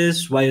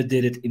challenges, why you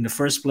did it in the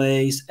first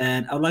place.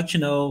 And I'd like to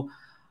know,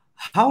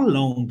 how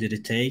long did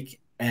it take?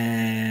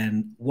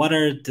 And what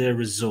are the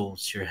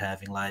results you're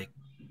having? Like,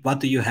 what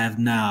do you have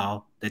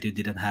now that you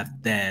didn't have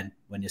then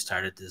when you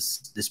started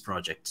this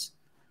project?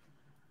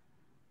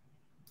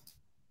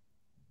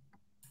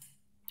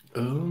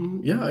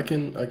 Yeah, I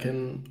can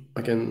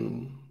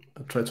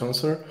try to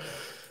answer.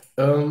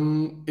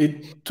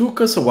 It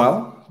took us a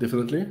while,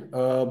 definitely,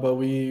 but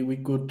we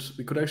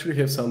could actually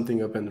have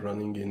something up and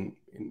running in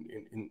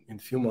a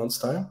few months'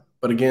 time.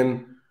 But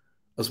again,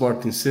 as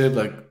Martin said,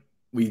 like,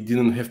 we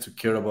didn't have to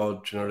care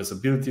about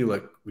generalizability.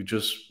 Like, we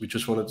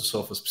just wanted to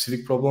solve a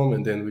specific problem,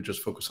 and then we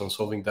just focused on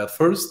solving that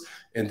first,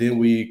 and then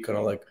we kind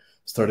of like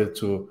started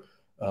to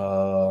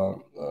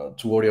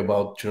worry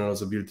about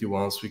generalizability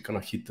once we kind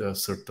of hit a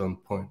certain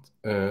point.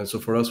 So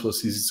for us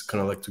was easy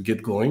kind of like to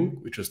get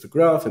going with just the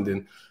graph and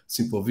then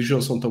simple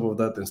visuals on top of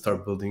that, and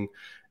start building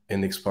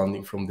and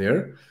expanding from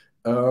there.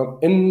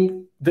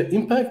 And the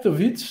impact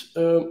of it,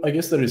 I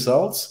guess the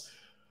results,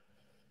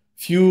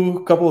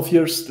 couple of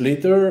years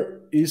later,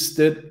 is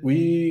that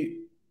we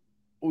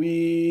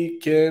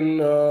can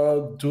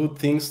do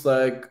things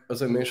like,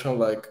 as I mentioned,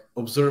 like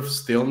observe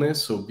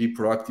staleness, so be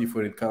proactive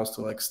when it comes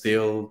to like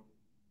stale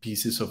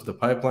pieces of the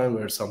pipeline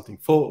where something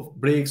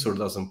breaks or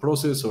doesn't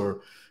process,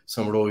 or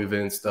some raw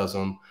events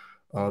doesn't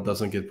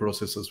get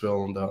processed as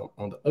well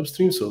on the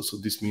upstream. So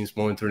this means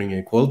monitoring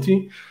and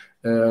quality.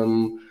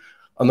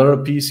 Another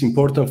piece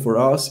important for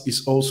us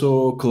is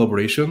also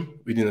collaboration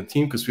within a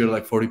team, because we are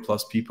like 40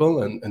 plus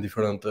people and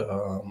different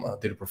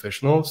data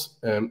professionals,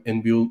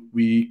 and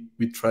we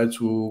try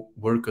to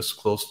work as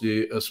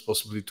closely as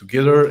possibly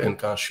together and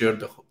kind of share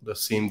the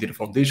same data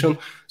foundation.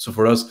 So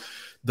for us,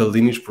 the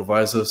lineage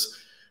provides us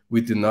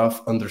with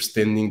enough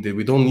understanding that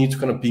we don't need to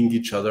kind of ping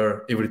each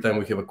other every time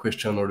we have a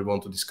question or we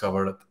want to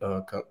discover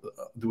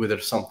whether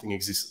something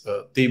exists,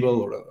 a table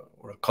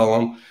or a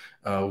column.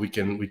 We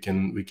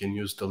can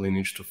use the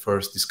lineage to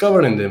first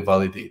discover and then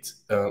validate.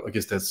 I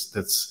guess that's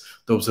the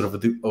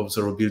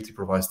observability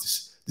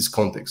provides this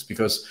context,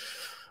 because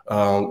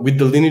with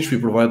the lineage we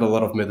provide a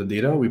lot of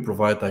metadata. We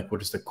provide like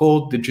what is the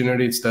code that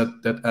generates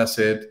that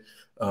asset,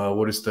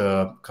 what is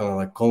the kind of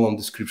like column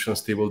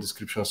descriptions, table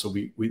descriptions. So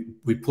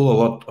we pull a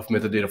lot of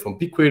metadata from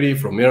BigQuery,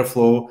 from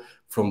Airflow,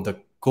 from the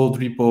code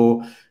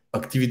repo,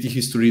 activity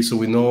history. So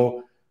we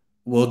know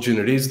what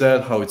generates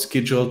that, how it's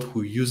scheduled,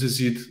 who uses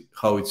it,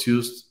 how it's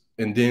used.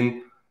 And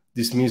then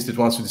this means that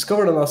once you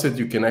discover an asset,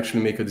 you can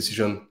actually make a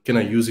decision: can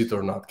I use it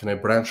or not? Can I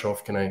branch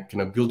off? Can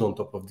I build on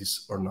top of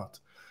this or not?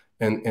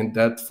 And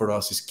that for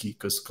us is key,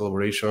 because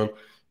collaboration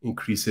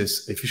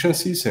increases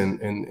efficiencies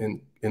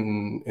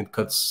and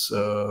cuts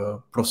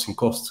processing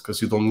costs,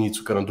 because you don't need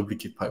to kind of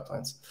duplicate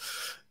pipelines.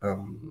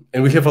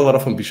 And we have a lot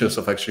of ambitions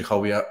of actually how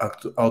we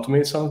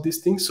automate some of these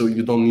things. So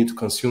you don't need to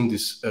consume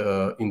this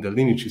in the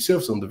lineage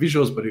itself, on the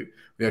visuals, but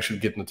we actually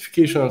get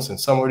notifications and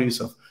summaries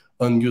of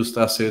unused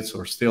assets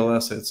or stale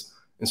assets,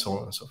 and so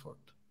on and so forth.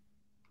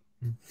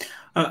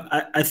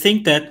 I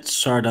think that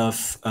sort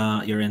of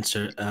your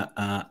answer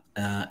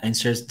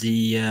answers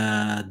the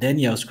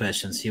Daniel's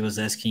questions. He was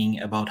asking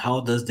about how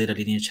does data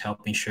lineage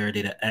help ensure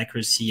data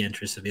accuracy and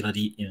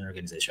traceability in an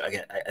organization.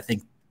 Again, I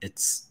think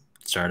it's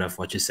sort of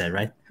what you said,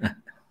 right?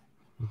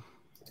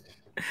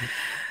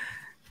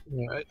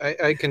 Yeah,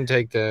 I can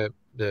take the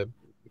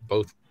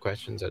both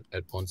questions at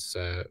once,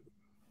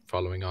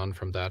 following on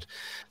from that.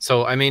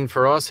 So I mean,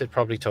 for us, it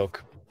probably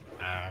took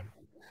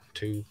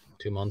 2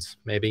 months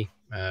maybe,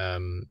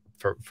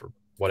 for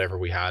whatever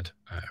we had,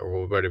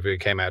 or whatever we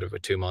came out of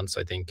it. 2 months,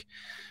 I think.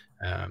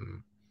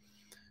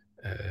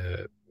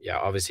 Yeah,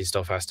 obviously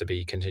stuff has to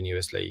be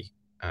continuously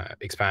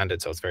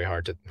expanded, so it's very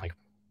hard to like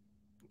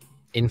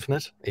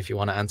infinite if you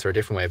want to answer a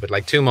different way, but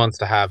like 2 months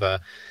to have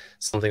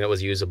something that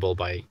was usable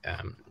by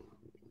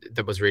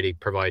that was really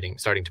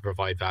starting to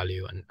provide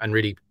value and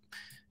really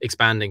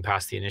expanding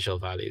past the initial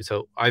value.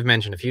 So I've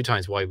mentioned a few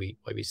times why we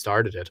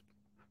started it,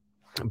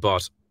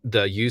 but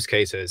the use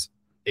cases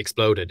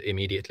exploded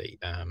immediately,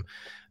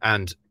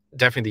 and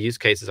definitely the use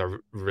cases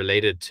are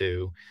related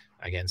to,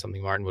 again,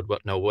 something Martin would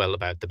know well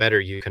about. The better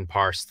you can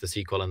parse the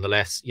SQL, and the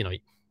less, you know,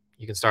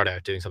 you can start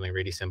out doing something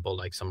really simple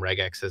like some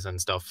regexes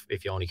and stuff.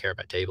 If you only care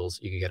about tables,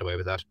 you can get away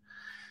with that.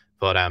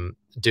 But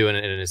doing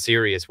it in a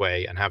serious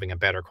way and having a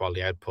better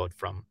quality output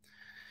from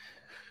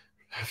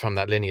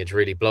that lineage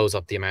really blows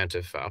up the amount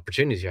of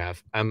opportunities you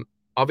have.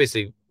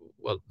 Obviously,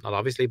 well, not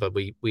obviously, but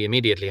we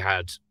immediately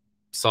had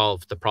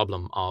solved the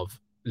problem of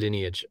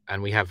lineage,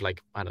 and we have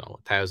like, I don't know,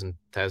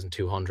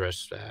 1,200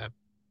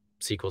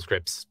 SQL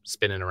scripts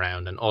spinning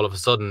around, and all of a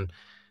sudden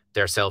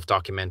they're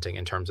self-documenting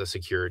in terms of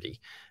security.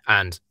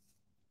 And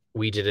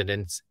we did it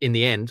in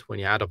the end, when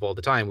you add up all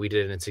the time, we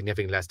did it in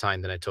significantly less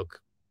time than it took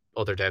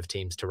other dev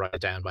teams to write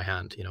it down by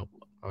hand. You know,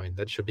 I mean,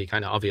 that should be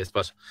kind of obvious,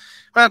 but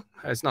well,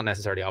 it's not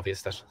necessarily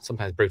obvious that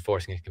sometimes brute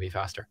forcing it can be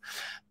faster.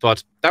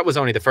 But that was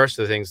only the first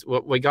of the things.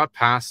 What we got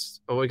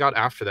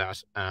after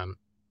that,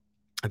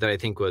 that I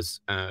think was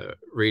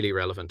really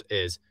relevant,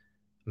 is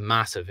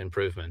massive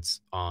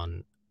improvements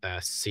on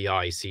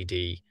CI,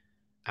 CD,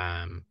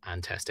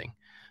 and testing.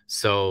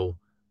 So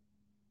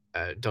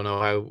don't know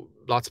how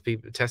lots of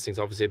people, testing is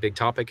obviously a big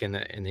topic in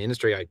the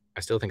industry. I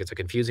still think it's a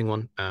confusing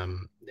one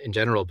in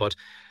general, but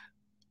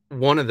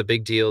one of the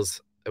big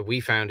deals that we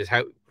found is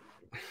how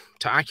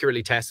to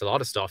accurately test a lot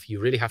of stuff. You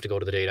really have to go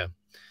to the data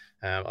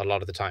a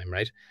lot of the time,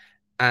 right?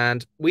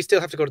 And we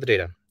still have to go to the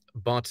data,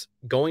 but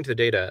going to the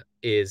data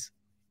is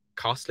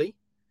costly,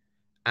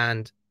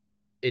 and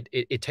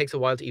it takes a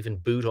while to even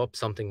boot up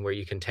something where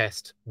you can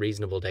test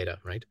reasonable data,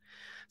 right?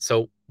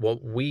 So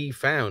what we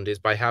found is,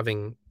 by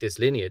having this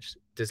lineage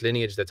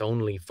that's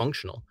only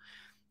functional,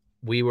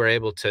 we were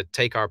able to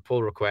take our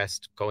pull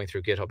request going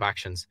through GitHub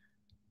Actions,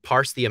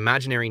 parse the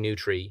imaginary new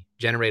tree,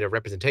 generate a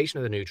representation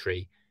of the new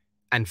tree,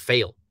 and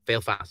fail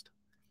fast.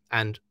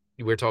 And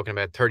we're talking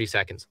about 30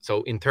 seconds.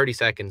 So in 30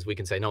 seconds, we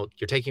can say, no,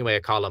 you're taking away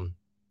a column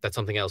that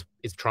something else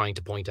is trying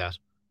to point at.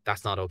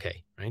 That's not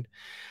okay, right?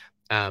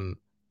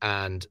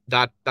 And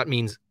that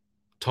means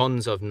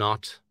tons of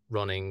not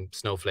running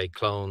Snowflake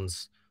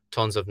clones,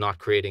 tons of not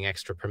creating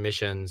extra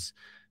permissions,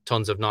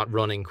 tons of not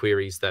running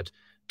queries that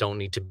don't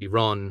need to be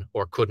run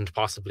or couldn't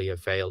possibly have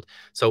failed.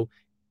 So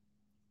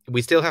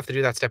we still have to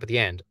do that step at the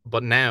end,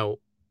 but now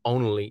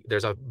only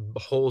there's a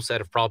whole set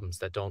of problems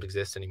that don't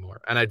exist anymore.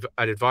 And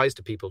I'd advise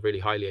to people really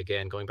highly,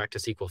 again, going back to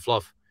SQL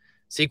Fluff.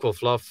 SQL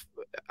Fluff,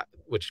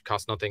 which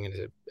costs nothing and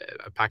is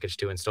a package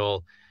to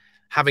install,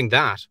 having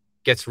that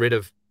gets rid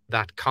of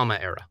that comma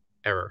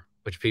error,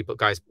 which people,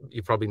 guys,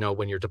 you probably know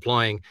when you're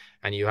deploying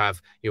and you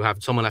have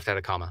someone left out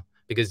a comma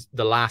because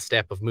the last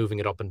step of moving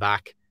it up and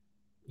back,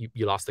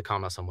 you lost the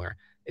comma somewhere.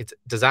 It's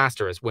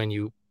disastrous when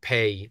you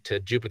pay to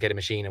duplicate a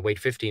machine and wait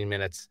 15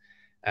 minutes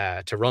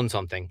to run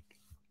something,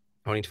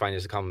 only to find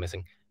there's a comma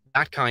missing.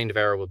 That kind of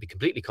error will be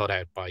completely cut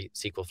out by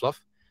SQL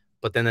Fluff.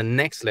 But then the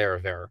next layer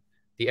of error,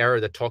 the error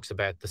that talks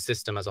about the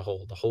system as a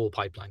whole, the whole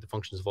pipeline, the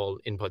functions of all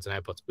inputs and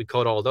outputs, we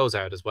cut all those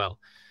out as well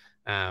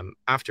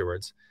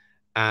afterwards.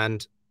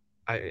 And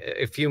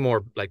a few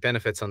more like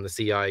benefits on the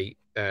CI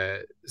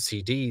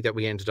CD that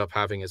we ended up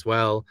having as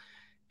well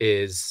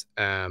is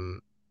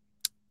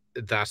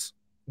that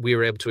we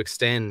were able to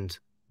extend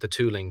the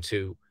tooling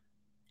to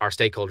our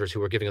stakeholders who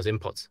were giving us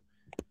inputs.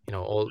 You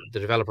know, all the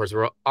developers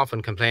were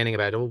often complaining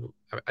about, oh,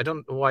 I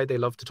don't know why they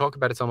love to talk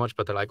about it so much,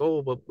 but they're like,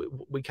 oh, well,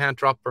 we can't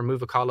drop or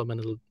move a column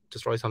and it'll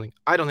destroy something.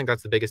 I don't think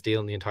that's the biggest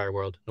deal in the entire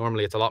world.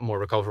 Normally, it's a lot more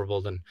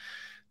recoverable than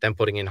them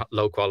putting in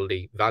low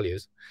quality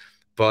values.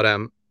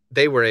 But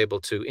they were able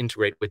to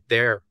integrate with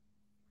their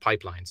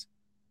pipelines.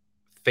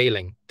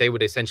 Failing, they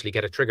would essentially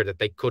get a trigger that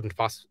they couldn't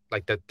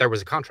like that there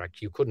was a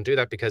contract. You couldn't do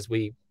that because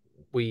we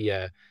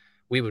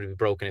would be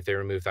broken if they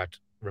remove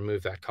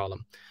that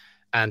column.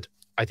 And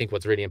I think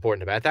what's really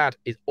important about that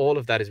is all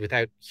of that is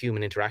without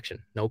human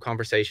interaction, no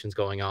conversations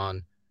going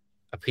on.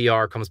 A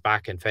PR comes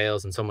back and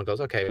fails and someone goes,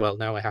 okay, well,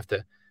 now I have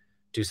to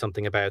do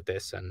something about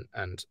this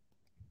and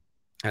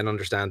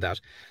understand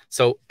that.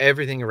 So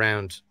everything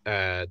around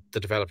the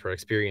developer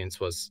experience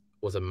was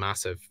a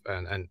massive,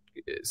 and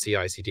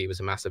CI/CD was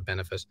a massive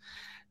benefit.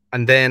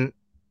 And then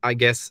I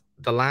guess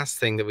the last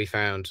thing that we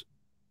found,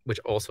 which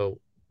also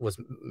was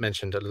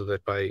mentioned a little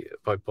bit by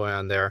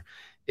Boyan there,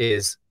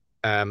 is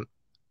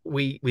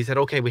we said,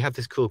 okay, we have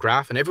this cool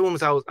graph, and everyone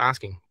was always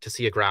asking to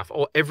see a graph.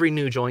 Oh, every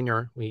new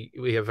joiner, we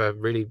have a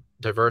really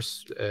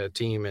diverse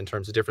team in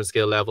terms of different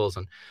skill levels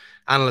and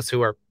analysts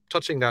who are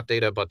touching that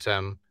data, but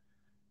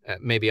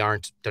maybe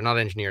they're not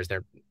engineers.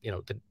 They're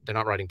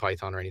not writing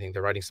Python or anything.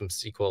 They're writing some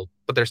SQL,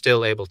 but they're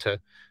still able to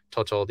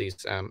touch all these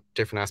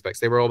different aspects.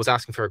 They were always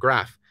asking for a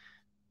graph.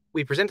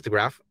 We presented the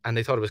graph and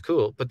they thought it was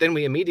cool, but then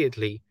we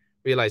immediately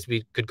realized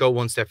we could go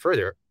one step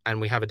further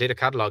and we have a data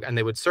catalog, and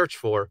they would search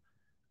for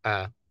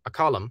a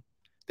column.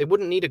 They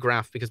wouldn't need a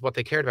graph because what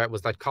they cared about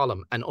was that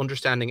column and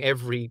understanding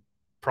every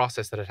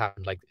process that had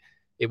happened. Like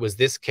it was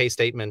this case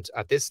statement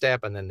at this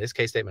step and then this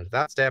case statement at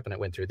that step, and it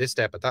went through this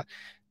step at that.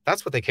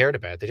 That's what they cared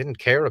about. They didn't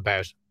care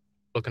about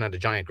looking at a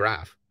giant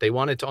graph. They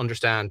wanted to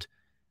understand,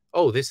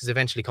 oh, this is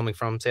eventually coming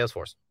from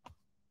Salesforce.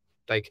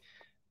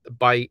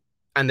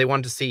 And they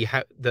wanted to see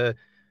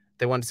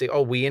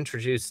oh, we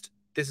introduced,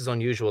 this is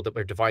unusual that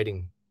we're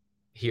dividing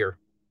here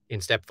in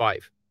step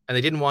 5. And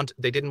they didn't want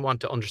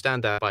to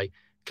understand that by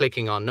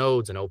clicking on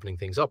nodes and opening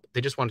things up.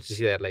 They just wanted to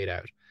see that laid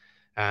out.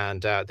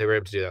 And they were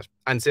able to do that.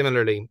 And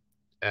similarly,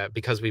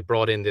 because we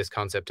brought in this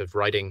concept of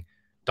writing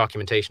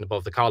documentation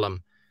above the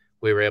column,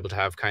 we were able to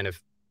have kind of,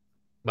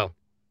 well,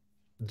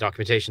 the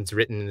documentation's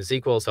written in the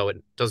SQL, so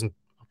it doesn't,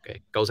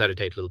 okay, goes out of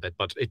date a little bit,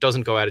 but it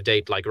doesn't go out of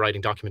date like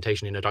writing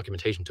documentation in a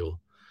documentation tool.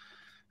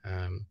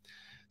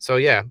 So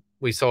yeah,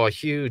 we saw a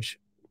huge,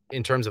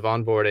 in terms of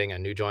onboarding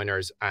and new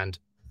joiners and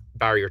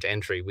barrier to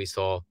entry, we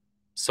saw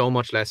so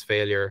much less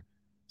failure,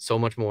 so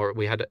much more.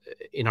 We had,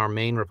 in our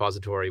main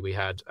repository, we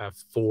had a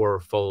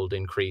 4-fold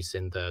increase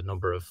in the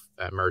number of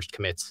merged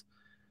commits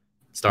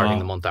starting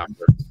the month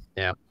after.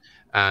 Yeah.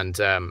 And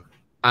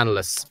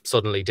analysts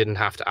suddenly didn't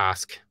have to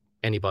ask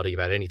anybody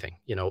about anything.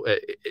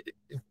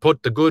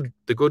 Put the good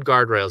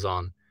guardrails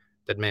on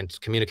that meant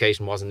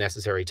communication wasn't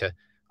necessary to,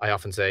 I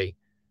often say,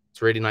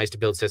 it's really nice to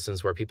build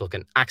systems where people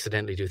can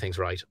accidentally do things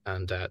right.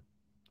 And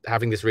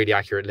having this really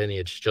accurate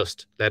lineage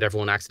just let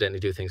everyone accidentally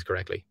do things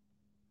correctly.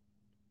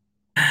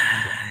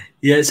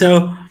 Yeah,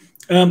 so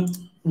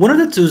one of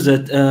the tools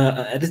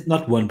that,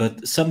 not one,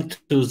 but some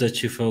tools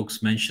that you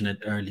folks mentioned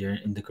earlier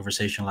in the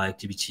conversation, like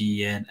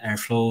dbt and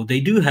Airflow, they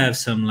do have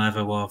some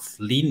level of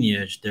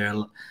lineage there.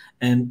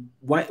 And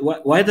why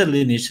the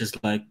lineage is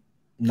like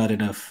not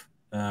enough?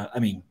 I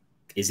mean,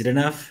 is it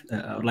enough?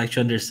 I would like to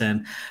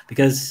understand,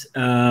 because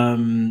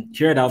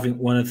here at Alvin,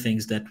 one of the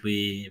things that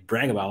we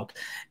brag about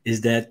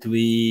is that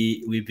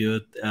we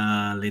built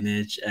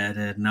lineage at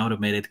an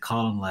automated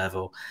column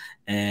level,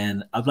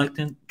 and I'd like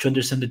to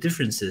understand the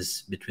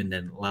differences between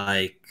them.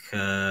 Like,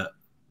 I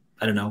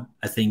don't know.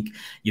 I think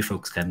you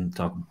folks can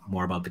talk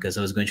more about, because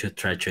I was going to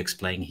try to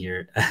explain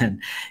here,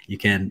 and you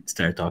can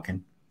start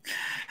talking.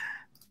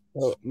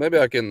 Well, maybe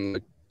I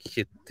can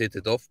hit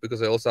it off,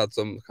 because I also had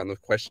some kind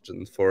of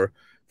questions for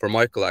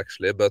Michael,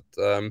 actually, but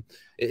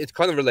it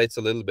kind of relates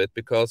a little bit,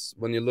 because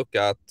when you look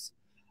at,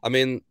 I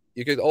mean,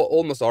 you could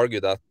almost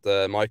argue that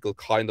Michael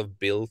kind of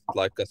built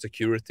like a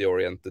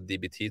security-oriented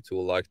DBT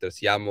tool. Like there's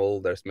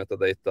YAML, there's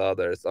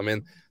metadata, I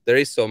mean, there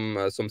is some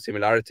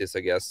similarities, I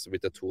guess,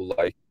 with a tool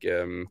like,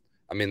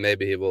 I mean,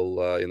 maybe he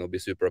will, you know, be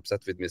super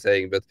upset with me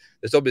saying, but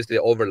there's obviously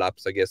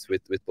overlaps, I guess,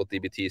 with what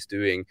DBT is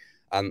doing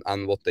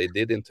and what they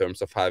did in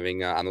terms of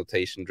having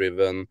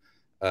annotation-driven,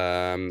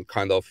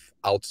 kind of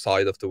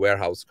outside of the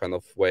warehouse kind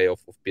of way of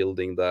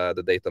building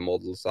the data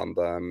models and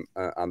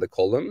the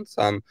columns.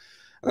 And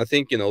I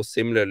think, you know,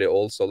 similarly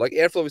also, like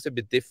Airflow is a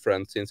bit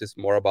different since it's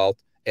more about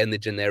any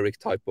generic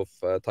type of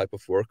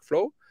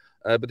workflow.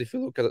 But if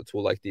you look at a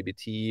tool like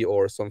DBT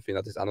or something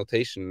that is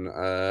annotation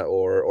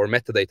or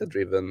metadata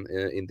driven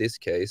in this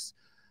case,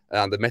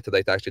 and the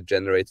metadata actually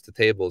generates the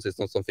tables, it's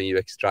not something you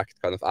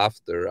extract kind of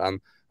after. And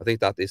I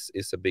think that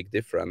is a big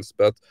difference.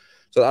 But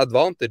so the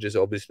advantage is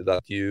obviously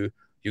that you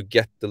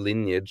get the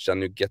lineage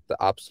and you get the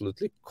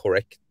absolutely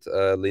correct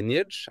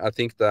lineage. I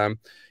think that,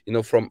 you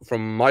know,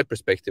 from my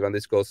perspective, and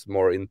this goes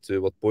more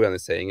into what Bojan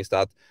is saying, is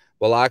that,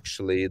 well,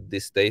 actually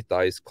this data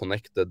is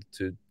connected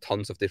to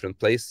tons of different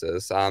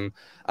places, and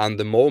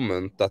the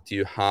moment that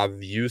you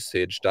have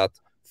usage that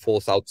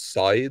falls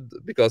outside,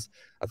 because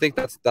I think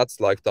that's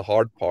like the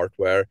hard part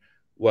where,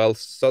 well,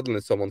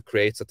 suddenly someone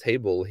creates a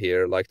table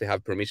here, like they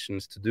have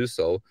permissions to do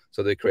so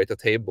they create a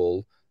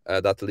table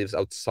that lives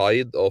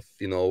outside of,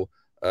 you know,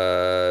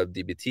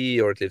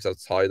 DBT, or it lives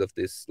outside of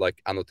this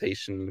like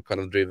annotation kind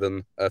of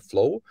driven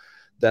flow.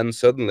 Then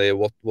suddenly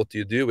what do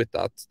you do with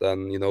that?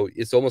 Then, you know,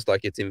 it's almost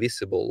like it's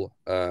invisible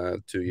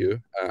to you,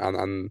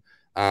 and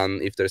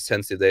if there's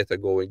sensitive data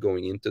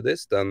going into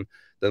this, then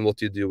what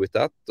do you do with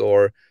that?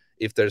 Or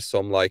if there's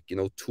some, like, you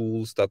know,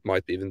 tools that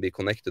might even be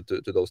connected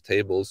to those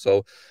tables.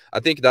 So I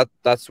think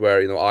that's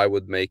where, you know, I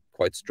would make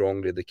quite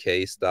strongly the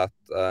case that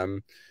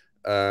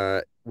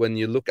when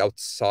you look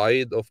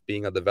outside of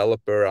being a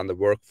developer and the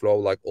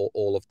workflow, like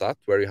all of that,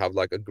 where you have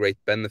like a great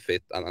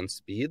benefit and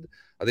speed,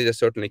 I think there's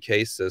certainly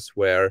cases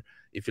where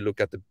if you look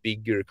at the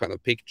bigger kind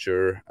of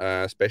picture,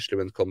 especially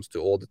when it comes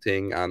to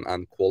auditing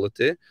and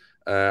quality,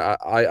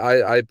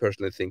 I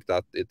personally think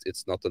that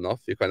it's not enough.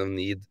 You kind of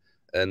need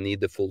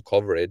the full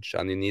coverage,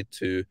 and you need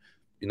to,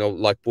 you know,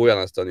 like Bojan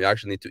has done, you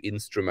actually need to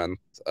instrument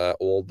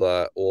all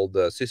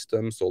the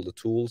systems, all the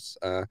tools,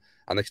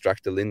 and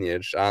extract the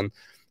lineage. And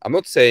I'm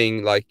not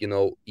saying, like, you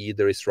know,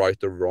 either is right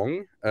or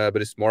wrong, but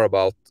it's more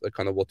about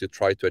kind of what you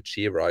try to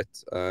achieve, right?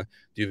 Do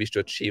you wish to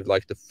achieve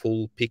like the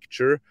full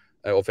picture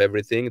of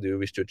everything? Do you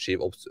wish to achieve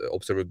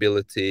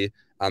observability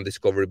and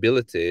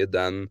discoverability?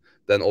 Then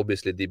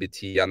obviously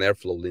DBT and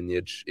Airflow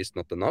lineage is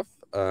not enough.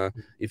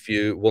 If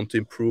you want to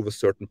improve a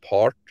certain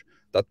part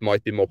that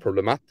might be more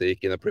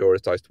problematic in a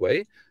prioritized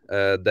way,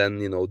 then,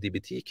 you know,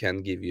 DBT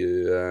can give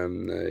you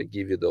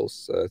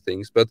those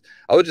things. But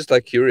I was just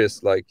like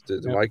curious, like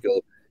to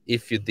Michael,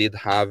 if you did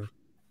have,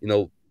 you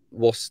know,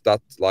 was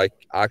that like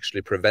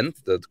actually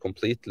prevented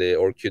completely,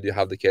 or could you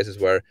have the cases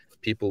where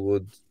people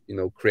would, you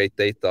know, create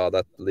data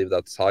that lived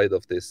outside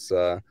of this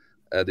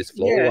this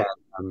flow? Yeah.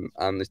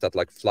 And is that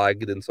like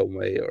flagged in some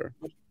way? Or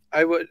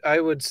I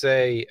would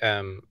say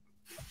that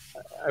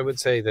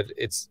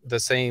it's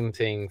the same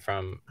thing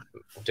from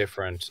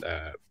different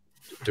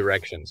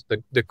directions.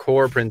 The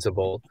core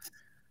principle,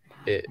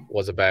 it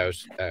was about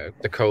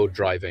the code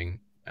driving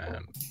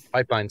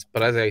pipelines,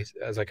 but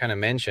as I kind of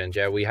mentioned,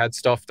 yeah, we had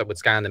stuff that would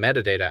scan the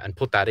metadata and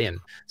put that in.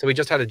 So we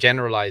just had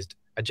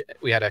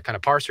we had a kind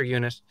of parser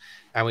unit,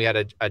 and we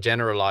had a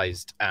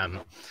generalized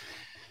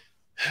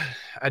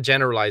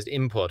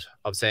input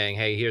of saying,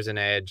 hey, here's an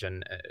edge,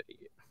 and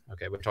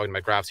okay, we're talking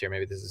about graphs here.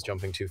 Maybe this is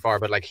jumping too far,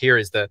 but like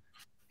here's this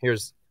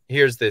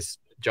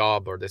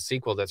job or this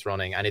SQL that's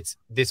running, and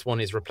this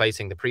one is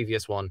replacing the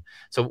previous one.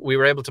 So we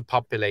were able to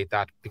populate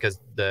that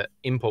because the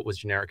input was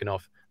generic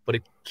enough, but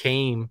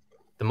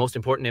the most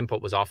important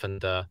input was often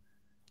the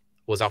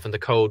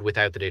code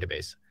without the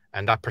database,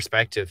 and that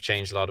perspective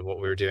changed a lot of what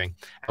we were doing.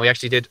 And we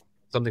actually did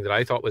something that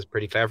I thought was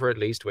pretty clever, at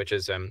least, which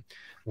is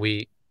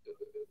we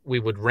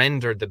would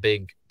render the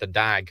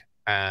DAG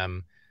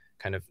kind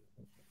of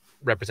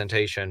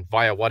representation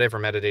via whatever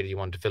metadata you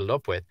wanted to fill it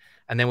up with,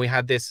 and then we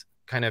had this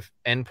kind of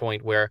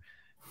endpoint where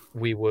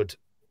we would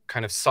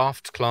kind of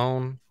soft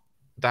clone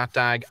that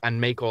DAG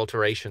and make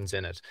alterations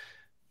in it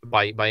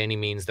by any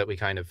means that we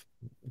kind of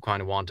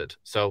wanted.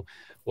 So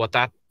what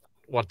that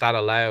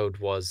allowed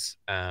was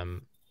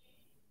what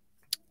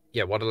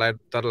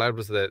allowed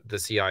was the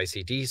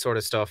CI/CD sort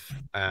of stuff,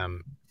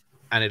 and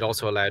it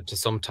also allowed to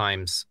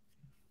sometimes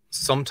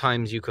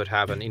you could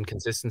have an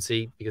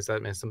inconsistency, because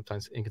that means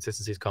sometimes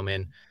inconsistencies come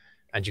in,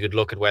 and you could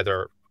look at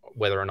whether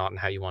or not and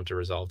how you want to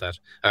resolve that.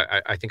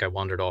 I think I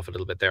wandered off a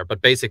little bit there,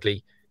 but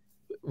basically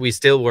we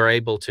still were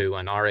able to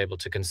and are able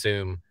to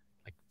consume,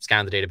 like,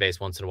 scan the database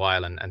once in a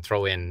while and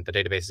throw in the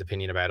database's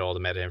opinion about all the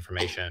meta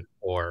information,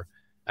 or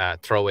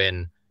throw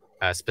in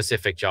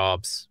specific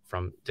jobs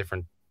from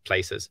different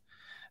places.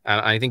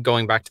 I think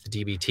going back to the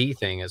DBT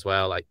thing as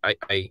well,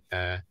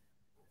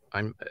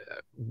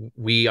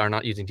 we are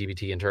not using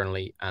DBT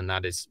internally, and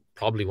that is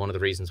probably one of the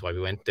reasons why we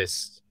went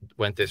this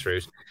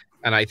route.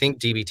 And I think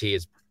DBT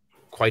is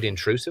quite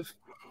intrusive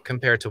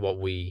compared to what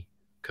we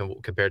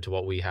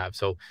have.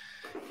 So,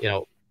 you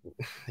know,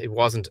 it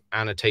wasn't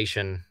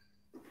annotation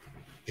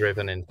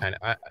driven in kind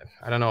of,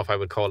 I don't know if I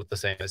would call it the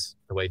same as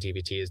the way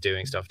DBT is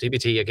doing stuff.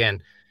 DBT,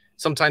 again,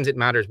 sometimes it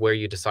matters where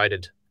you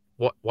decided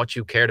what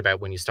you cared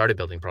about when you started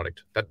building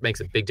product. That makes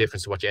a big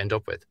difference to what you end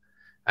up with.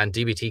 And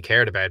DBT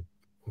cared about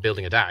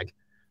building a DAG,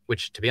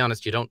 which, to be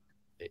honest, you don't.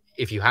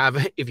 If you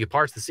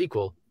parse the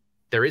SQL,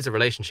 there is a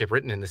relationship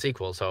written in the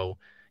SQL, so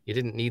you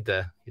didn't need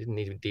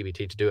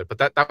DBT to do it. But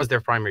that was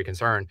their primary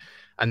concern.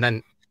 And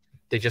then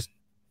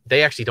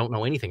they actually don't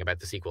know anything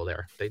about the SQL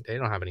there. They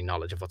don't have any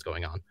knowledge of what's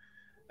going on,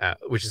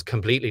 which is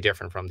completely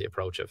different from the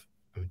approach of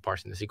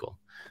parsing the SQL.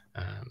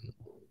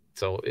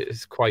 So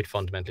it's quite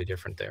fundamentally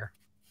different there.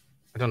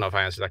 I don't know if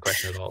I answered that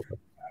question at all, but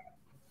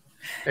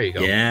there you go.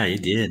 Yeah, you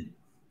did.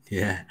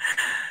 Yeah.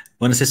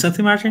 Want to say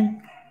something,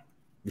 Martin?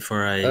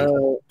 Before I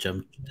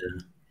jump to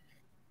the...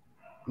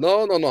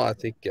 No. I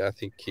think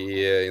he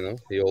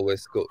he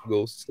always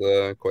goes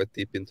quite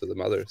deep into the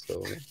matter. So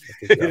I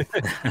think,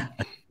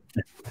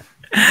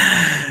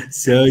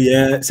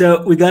 yeah.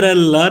 So we got a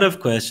lot of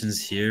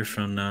questions here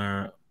from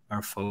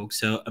our folks.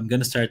 So I'm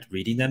gonna start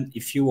reading them.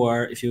 If you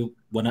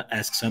want to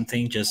ask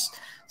something, just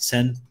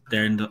send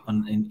there in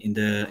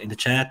the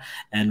chat,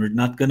 and we're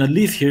not gonna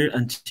leave here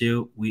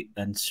until we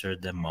answer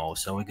them all.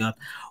 So we got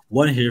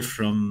one here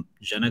from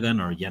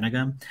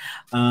Yanagan.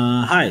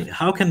 Hi,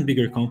 how can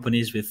bigger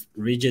companies with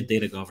rigid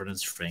data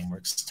governance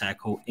frameworks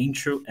tackle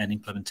intro and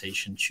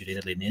implementation to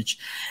data lineage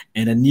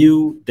and a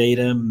new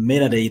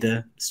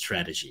metadata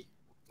strategy?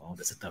 Well,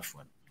 that's a tough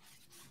one.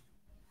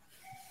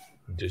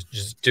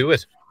 Just do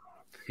it.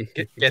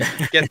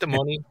 Get the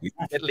money,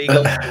 get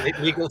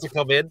legal to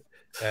come in,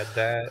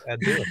 and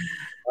do it.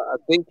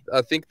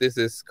 I think this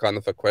is kind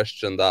of a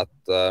question that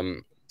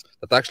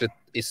that actually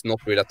is not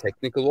really a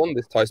technical one.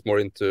 This ties more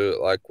into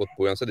like what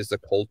Bojan said. It's a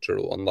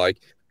cultural one. Like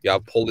you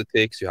have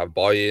politics, you have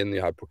buy-in,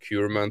 you have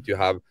procurement, you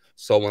have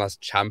someone has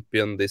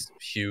championed this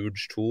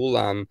huge tool,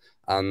 and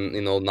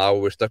now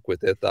we're stuck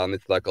with it, and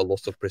it's like a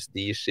loss of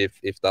prestige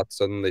if that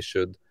suddenly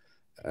should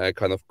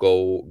kind of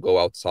go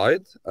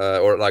outside,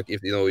 or like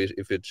if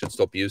it should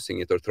stop using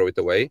it or throw it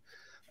away.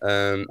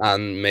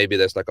 And maybe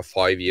there's like a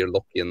 5-year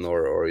lock-in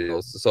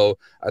or so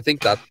I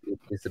think that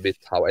is a bit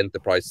how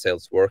enterprise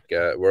sales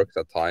works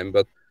at time.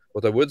 But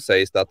what I would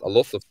say is that a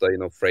lot of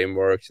the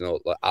frameworks,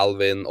 like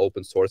Alvin,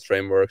 open source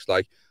frameworks,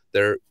 like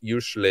they're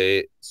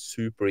usually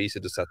super easy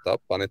to set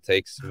up, and it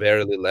takes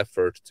very little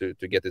effort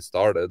to get it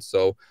started.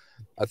 So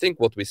I think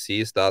what we see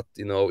is that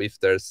if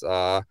there's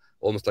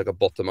almost like a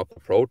bottom-up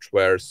approach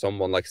where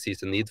someone like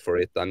sees a need for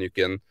it, and you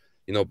can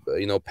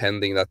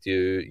pending that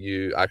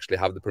you actually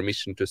have the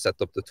permission to set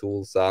up the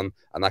tools and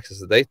access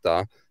the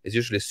data, it's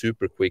usually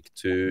super quick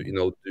to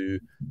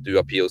do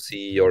a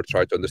POC or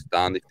try to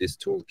understand if this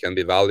tool can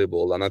be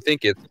valuable. And I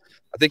think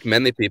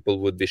many people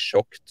would be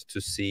shocked to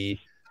see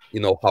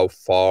how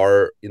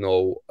far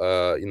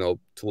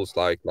tools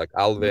like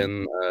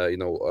Alvin,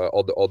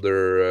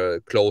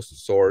 other closed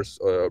source,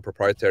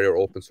 proprietary or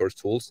open source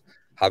tools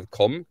have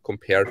come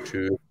compared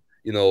to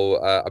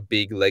a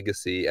big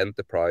legacy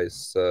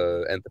enterprise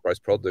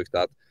product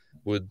that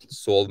would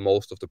solve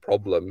most of the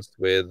problems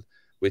with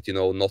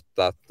not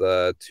that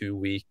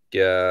 2-week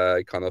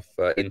kind of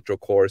intro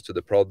course to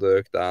the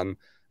product and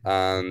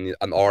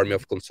an army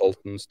of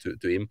consultants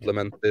to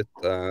implement it,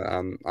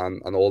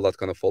 and all that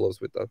kind of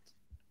follows with that.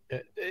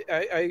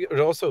 I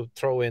would also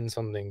throw in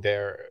something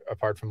there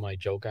apart from my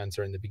joke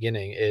answer in the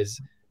beginning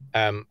is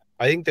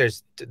I think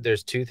there's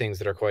 2 things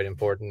that are quite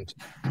important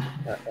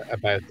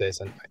about this,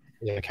 and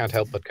I can't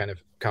help but kind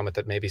of comment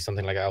that maybe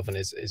something like Alvin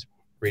is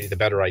really the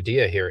better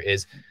idea here.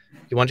 Is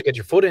you want to get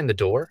your foot in the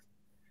door,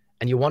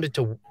 and you want it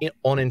to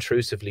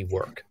unintrusively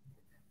work.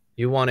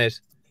 You want it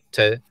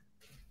to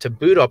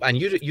boot up, and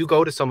you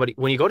go to somebody,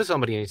 when you go to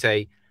somebody and you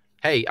say,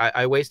 hey,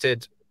 I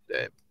wasted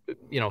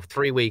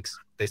 3 weeks,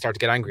 they start to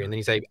get angry, and then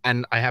you say,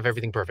 and I have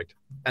everything perfect,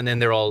 and then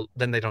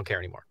they don't care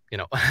anymore,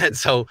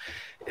 So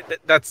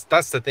that's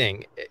the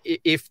thing.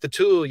 If the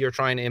tool you're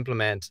trying to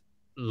implement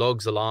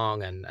lugs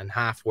along and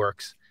half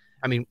works,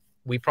 I mean,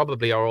 we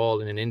probably are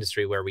all in an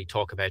industry where we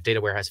talk about data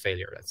warehouse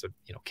failure. That's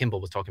Kimball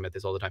was talking about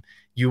this all the time.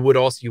 You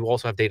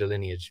also have data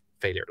lineage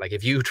failure. Like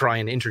if you try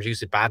and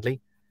introduce it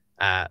badly,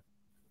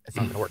 it's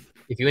not going to work.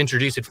 If you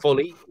introduce it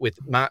fully with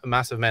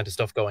massive amount of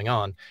stuff going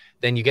on,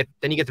 then you get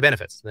the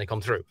benefits, and they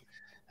come through.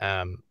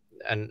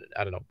 And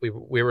I don't know,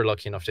 we were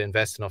lucky enough to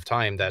invest enough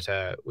time that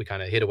we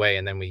kind of hit away,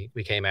 and then we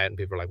came out and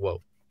people were like,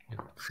 whoa.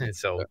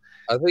 So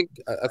I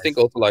think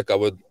also like I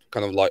would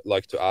kind of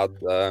like to add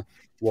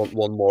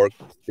one more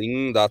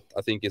thing that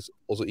I think is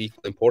also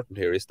equally important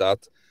here, is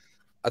that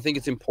I think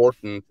it's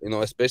important,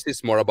 especially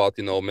it's more about,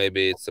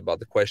 maybe it's about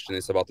the question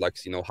is about like,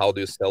 how do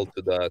you sell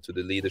to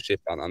the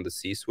leadership and the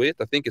C-suite.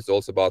 I think it's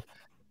also about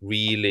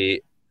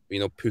really,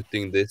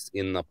 putting this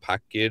in a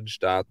package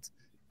that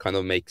kind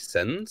of makes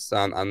sense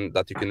and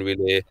that you can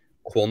really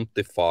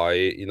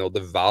quantify, you know,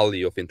 the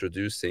value of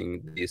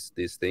introducing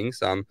these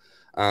things. And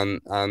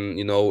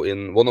you know,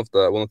 in one of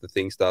the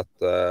things that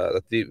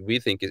we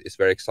think is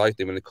very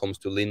exciting when it comes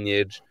to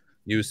lineage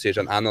usage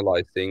and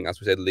analyzing,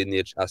 as we said,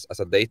 lineage as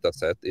a data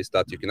set, is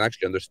that you can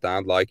actually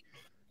understand, like,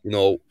 you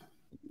know,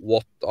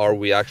 what are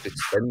we actually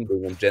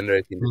spending on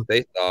generating this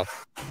data,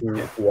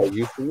 who are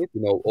using it,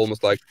 you know,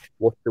 almost like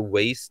what's the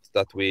waste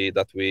that we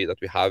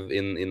have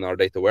in our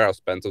data warehouse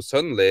spend. So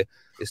suddenly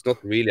it's not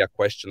really a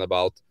question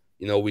about,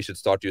 you know, we should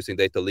start using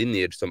data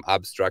lineage, some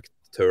abstract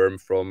term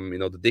from, you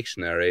know, the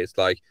dictionary. It's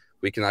like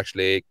we can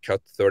actually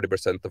cut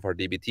 30% of our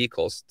DBT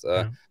cost,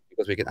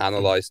 because we can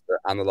analyze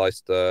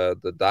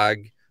the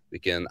DAG, we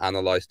can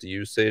analyze the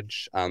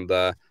usage and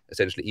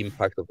essentially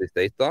impact of this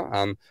data.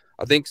 And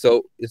I think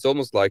so it's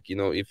almost like, you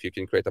know, if you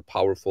can create a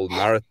powerful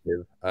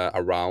narrative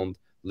around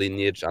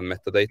lineage and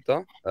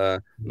metadata,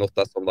 not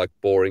as some like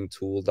boring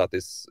tool that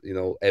is, you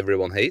know,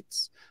 everyone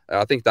hates.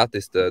 I think that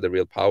is the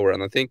real power.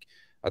 And I think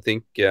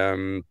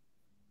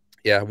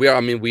yeah, we are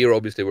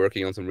obviously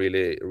working on some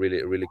really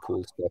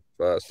cool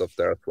stuff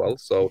there as well.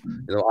 So,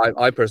 you know,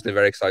 I personally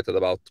very excited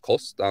about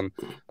cost, and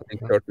I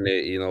think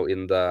certainly, you know,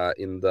 in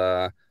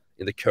the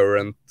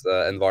current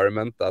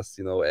environment, as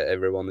you know,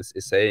 everyone is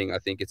saying, I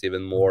think it's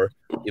even more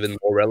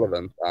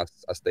relevant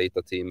as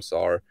data teams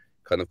are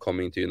kind of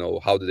coming to, you know,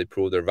 how do they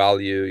prove their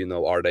value? You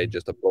know, are they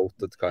just a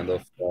bloated kind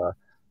of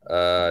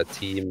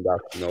team that,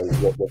 you know,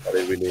 what are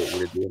they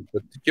really doing?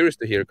 But curious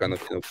to hear kind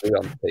of, you know,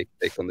 Bojan's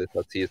take on this.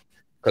 Let's see,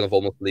 kind of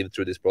almost live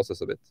through this process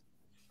a bit.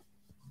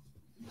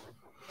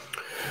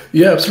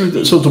 Yeah,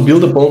 absolutely. So to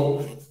build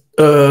upon,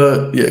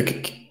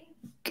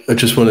 I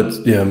just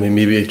wanted,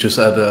 maybe just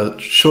add a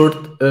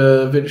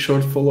very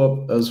short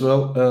follow-up as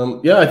well.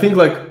 I think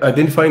like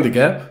identifying the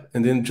gap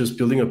and then just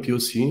building a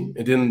POC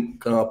and then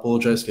kind of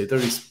apologize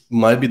later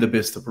might be the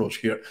best approach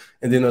here.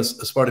 And then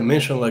as Martin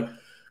mentioned, like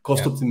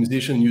cost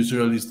optimization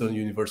usually is the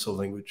universal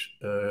language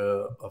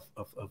of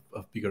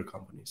bigger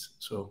companies.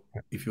 So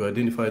if you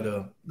identify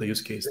the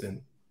use case,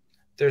 then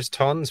there's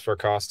tons for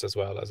cost as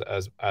well,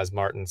 as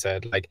Martin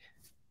said. Like,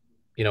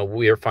 you know,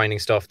 we are finding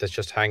stuff that's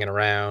just hanging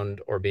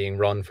around or being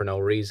run for no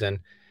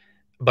reason.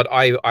 But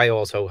I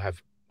also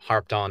have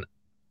harped on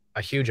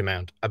a huge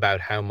amount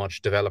about how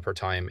much developer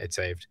time it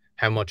saved,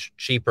 how much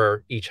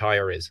cheaper each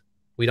hire is.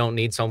 We don't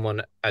need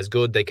someone as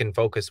good. They can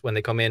focus when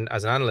they come in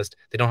as an analyst.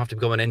 They don't have to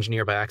become an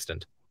engineer by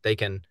accident. They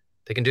can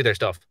do their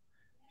stuff,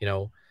 you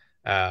know.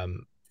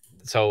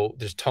 So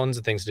there's tons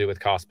of things to do with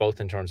cost, both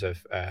in terms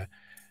of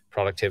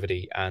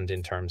productivity and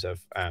in terms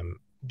of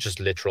just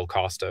literal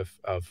cost of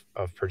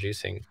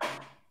producing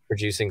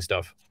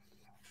stuff.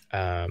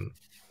 And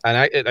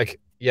I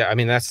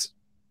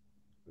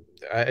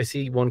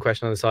see one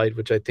question on the side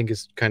which I think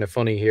is kind of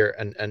funny here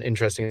and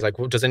interesting. It's like,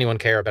 well, does anyone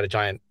care about a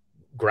giant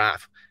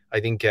graph? I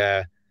think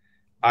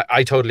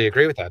I totally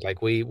agree with that.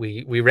 Like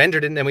we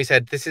rendered it and then we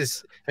said, this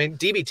is, I mean,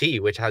 DBT,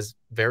 which has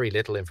very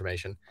little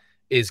information,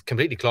 is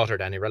completely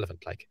cluttered and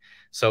irrelevant. Like,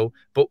 so,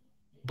 but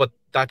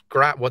that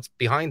graph, what's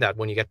behind that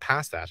when you get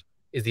past that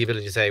is the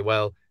ability to say,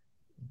 well,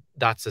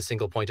 that's a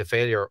single point of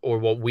failure. Or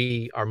what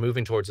we are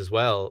moving towards as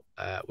well,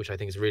 which I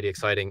think is really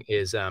exciting,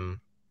 is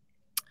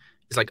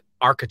like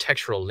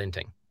architectural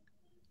linting.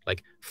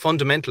 Like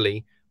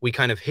fundamentally, we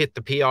kind of hit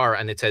the PR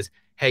and it says,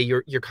 hey,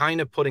 you're kind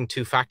of putting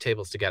two fact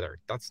tables together.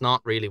 That's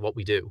not really what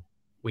we do.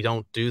 We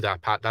don't do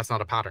that. That's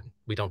not a pattern.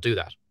 We don't do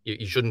that.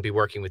 You shouldn't be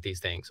working with these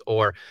things.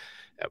 Or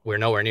we're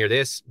nowhere near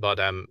this, but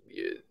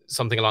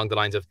something along the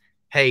lines of,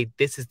 hey,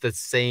 this is the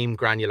same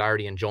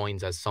granularity and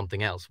joins as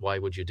something else. Why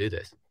would you do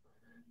this?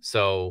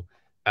 So,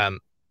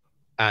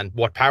 and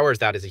what powers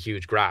that is a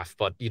huge graph,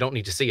 but you don't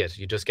need to see it.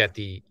 You just get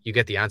the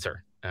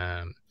answer.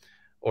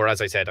 Or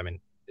as I said, I mean,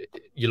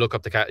 you look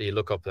up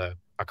a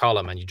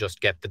column and you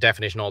just get the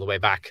definition all the way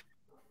back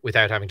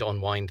without having to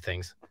unwind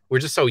things. We're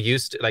just so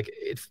used to, like,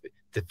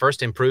 the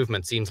first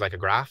improvement seems like a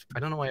graph. I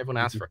don't know why everyone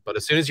asks for it, but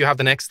as soon as you have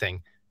the next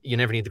thing, you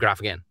never need the graph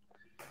again.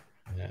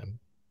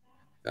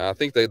 I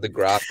think the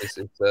graph is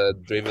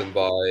driven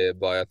by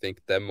I think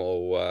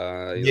demo.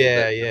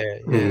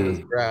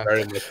 Graph.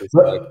 Very much is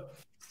like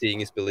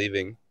seeing is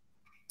believing.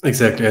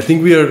 Exactly. I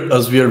think we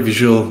are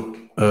visual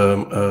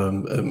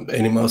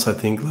animals. I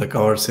think like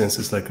our sense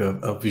is like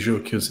a visual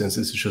cue sense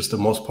is just the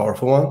most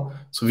powerful one.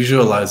 So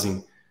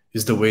visualizing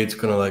is the way to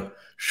kind of like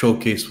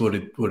showcase what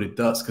it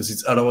does, because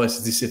it's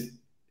otherwise this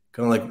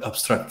kind of like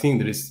abstract thing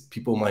that is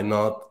people might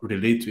not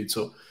relate to it.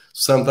 So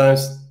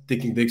sometimes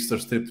taking the extra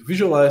step to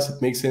visualize it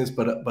makes sense,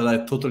 but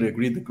I totally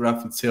agree. The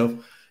graph itself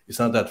is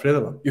not that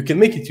relevant. You can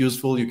make it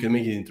useful, you can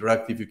make it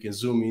interactive, you can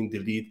zoom in,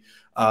 delete,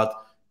 add,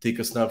 take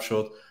a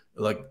snapshot,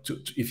 like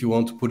if you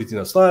want to put it in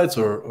a slides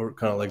or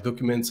kind of like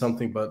document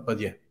something. But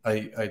yeah,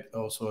 I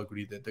also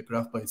agree that the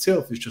graph by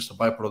itself is just a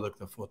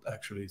byproduct of what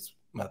actually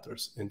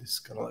matters in this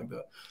kind of like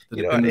the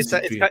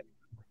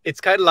it's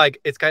kind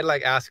of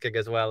like asking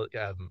as well.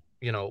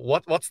 You know,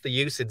 what's the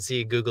use in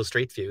seeing Google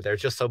Street View?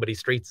 There's just so many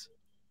streets.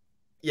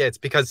 Yeah, it's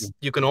because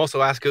you can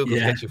also ask Google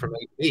to get you from A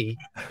to B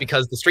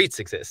because the streets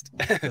exist.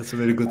 That's a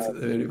very good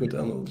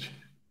analogy.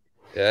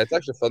 Yeah, it's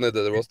actually funny that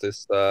there was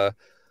this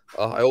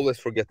I always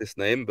forget his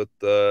name, but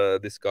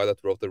this guy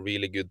that wrote a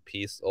really good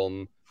piece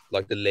on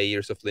like the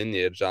layers of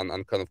lineage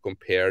and kind of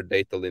compare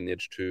data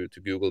lineage to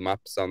Google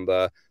Maps and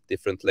the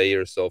different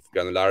layers of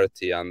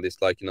granularity and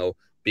this like, you know,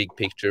 big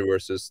picture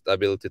versus the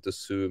ability to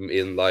zoom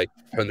in like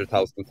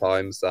 100,000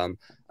 times and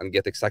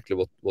get exactly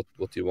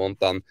what you want.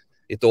 And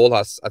it all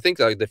has, I think,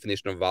 like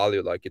definition of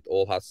value, like it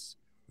all has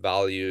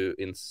value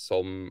in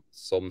some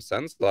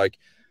sense. Like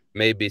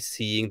maybe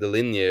seeing the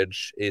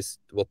lineage is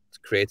what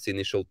creates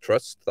initial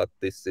trust that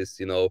this is,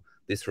 you know,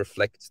 this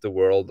reflects the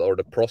world or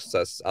the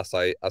process as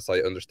I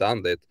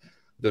understand it.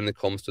 When it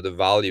comes to the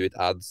value it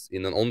adds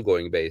in an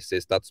ongoing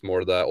basis, that's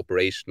more the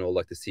operational,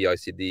 like the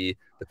CI/CD,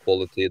 the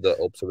quality, the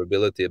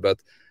observability, but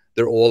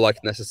they're all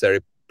like necessary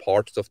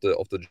parts of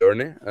the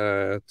journey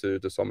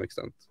to some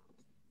extent.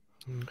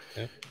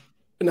 Yeah.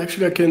 And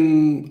actually, I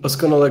can, as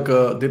kind of like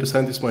a data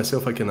scientist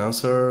myself, I can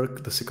answer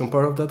the second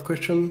part of that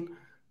question.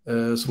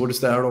 So what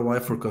is the ROI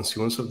for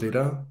consumers of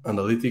data,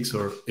 analytics,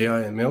 or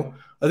AI ML?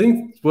 I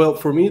think, well,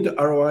 for me, the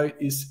ROI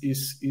is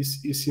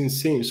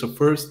insane. So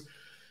first,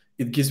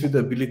 it gives me the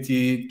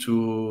ability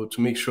to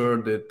make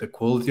sure that the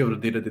quality of the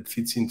data that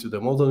fits into the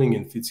modeling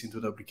and fits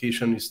into the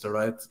application is the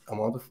right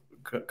amount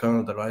of kind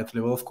of the right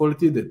level of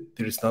quality, that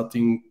there is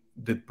nothing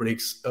that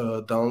breaks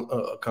down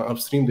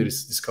upstream that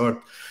is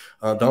discovered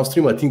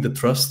downstream. I think the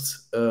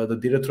trust, the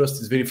data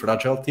trust is very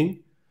fragile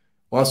thing.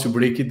 Once you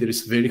break it, there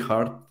is very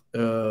hard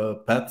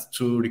path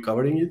to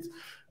recovering it.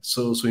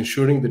 So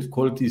ensuring that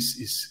quality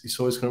is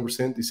always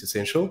 100% is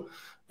essential.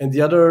 And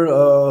the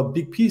other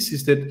big piece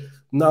is that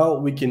now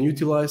we can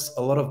utilize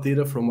a lot of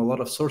data from a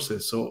lot of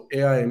sources. So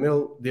AI,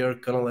 ML, they are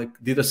kind of like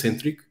data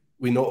centric.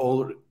 We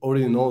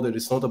already know that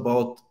it's not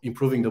about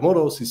improving the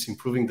models, it's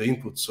improving the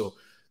input. So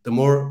the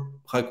more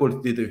high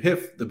quality data you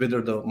have, the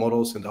better the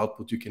models and the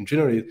output you can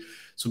generate.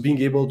 So being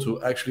able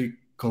to actually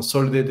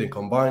consolidate and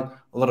combine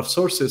a lot of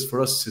sources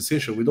for us is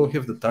essential. We don't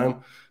have the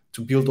time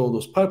to build all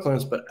those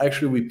pipelines, but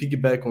actually we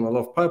piggyback on a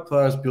lot of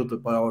pipelines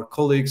built by our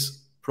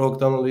colleagues,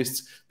 product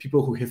analysts,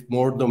 people who have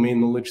more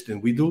domain knowledge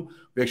than we do.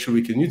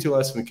 We can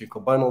utilize and we can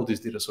combine all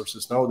these data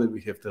sources now that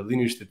we have the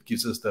lineage that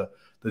gives us the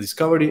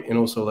discovery and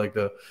also like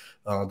the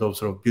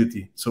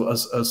observability. So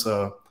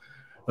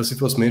as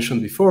it was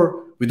mentioned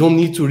before, we don't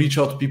need to reach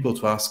out to people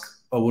to ask,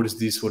 oh, what is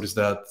this? What is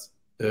that?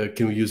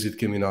 Can we use it?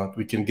 Can we not?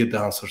 We can get the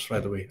answers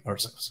right away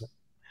ourselves.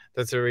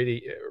 That's a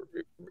really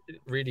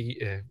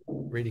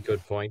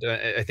good point.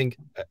 I think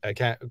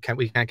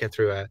we can't get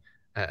through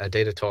a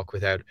data talk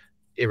without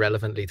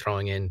irrelevantly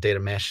throwing in data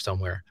mesh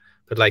somewhere.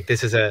 But like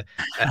this is I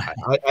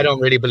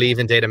don't really believe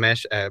in data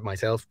mesh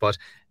myself, but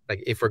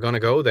like if we're going to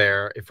go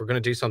there, if we're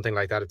going to do something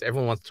like that, if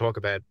everyone wants to talk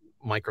about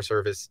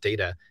microservice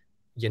data,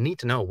 you need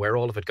to know where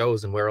all of it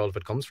goes and where all of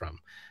it comes from.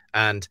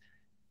 And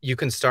you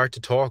can start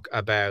to talk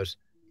about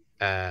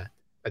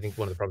I think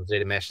one of the problems with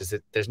data mesh is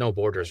that there's no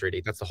borders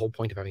really. That's the whole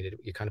point of having it.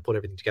 You kind of put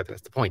everything together.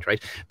 That's the point,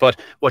 right? But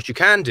what you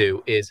can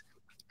do is,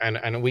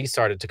 and we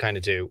started to kind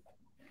of do,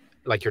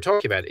 like you're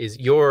talking about, is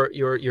you're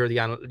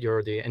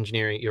the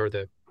engineering, you're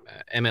the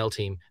ML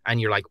team,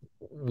 and you're like,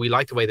 we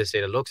like the way this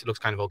data looks. It looks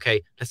kind of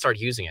okay. Let's start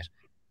using it.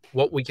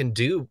 What we can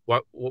do,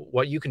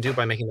 what you can do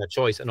by making that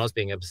choice and us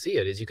being able to see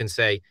it is you can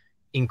say,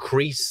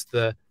 increase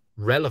the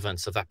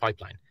relevance of that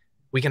pipeline.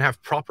 We can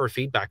have proper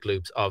feedback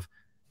loops of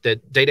the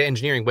data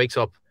engineering wakes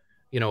up,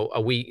 you know,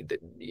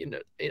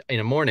 in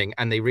a morning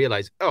and they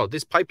realize, oh,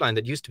 this pipeline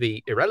that used to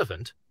be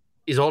irrelevant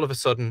is all of a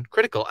sudden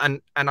critical.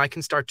 And I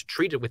can start to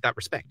treat it with that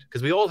respect,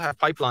 because we all have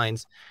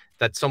pipelines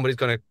that somebody's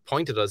going to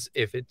point at us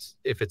if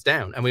it's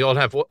down. And we all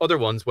have other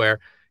ones where,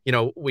 you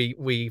know,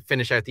 we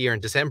finish out the year in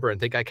December and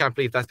think, I can't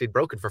believe that's been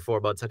broken for 4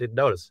 months. I didn't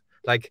notice.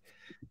 Like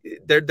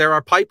there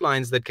are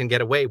pipelines that can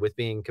get away with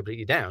being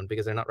completely down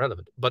because they're not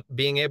relevant, but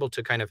being able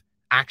to kind of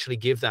actually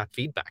give that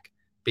feedback,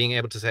 being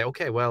able to say,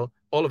 okay, well,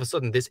 all of a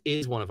sudden this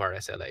is one of our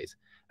SLAs,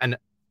 and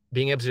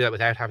being able to do that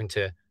without having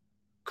to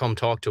come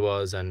talk to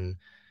us and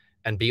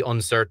be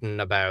uncertain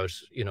about,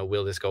 you know,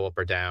 will this go up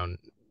or down?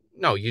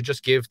 No, you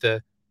just give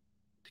the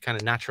kind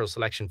of natural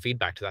selection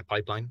feedback to that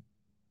pipeline,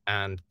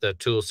 and the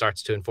tool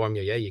starts to inform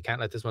you, yeah, you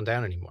can't let this one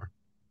down anymore.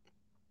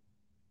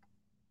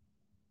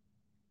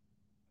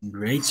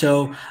 Great.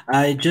 So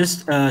I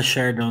just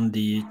shared on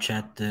the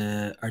chat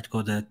the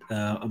article that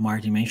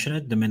Martin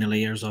mentioned, The Many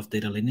Layers of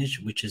Data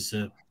Lineage, which is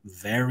a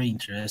very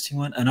interesting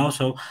one. And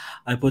also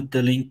I put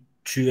the link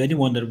to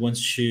anyone that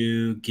wants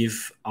to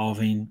give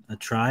Alvin a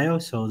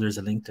trial. So there's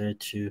a link there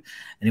to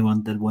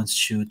anyone that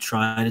wants to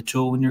try the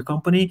tool in your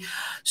company.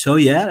 So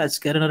yeah, let's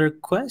get another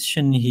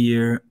question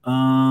here.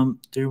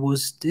 There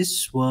was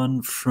this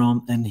one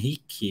from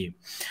Enrique.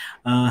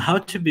 How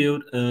to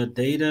build a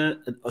data,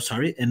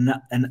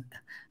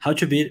 how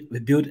to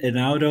build an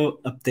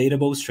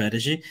auto-updatable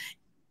strategy.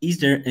 Is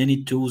there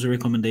any tools or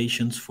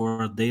recommendations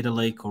for a data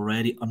lake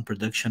already on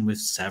production with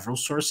several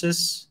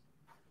sources?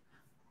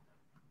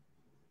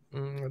 I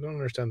don't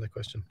understand the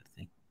question.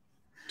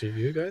 Do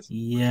you guys?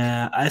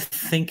 Yeah, I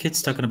think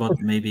it's talking about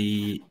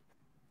maybe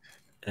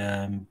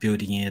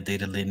building a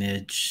data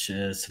lineage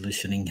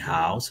solution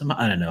in-house.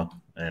 I don't know.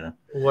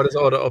 What does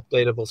auto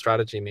updatable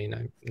strategy mean?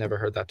 I've never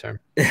heard that term.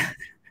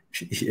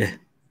 Yeah,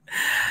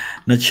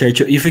 not sure.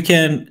 If you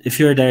can, if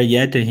you're there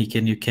yet, then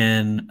you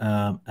can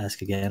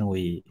ask again.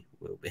 We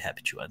will be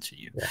happy to answer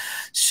you. Yeah.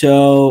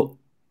 So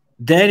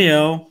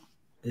Daniel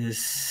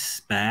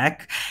is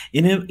back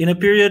in a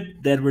period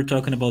that we're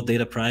talking about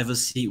data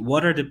privacy.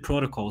 What are the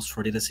protocols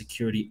for data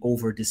security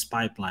over this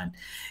pipeline?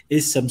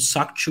 Is some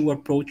SOC 2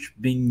 approach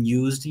being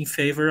used in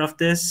favor of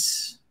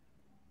this?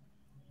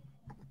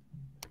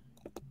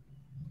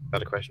 Is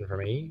that a question for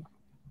me?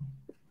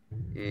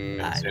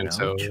 I don't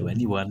know. To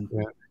anyone.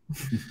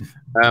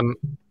 Yeah.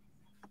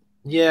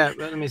 Yeah,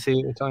 let me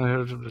see. We're talking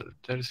about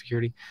data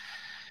security.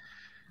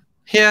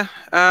 Yeah.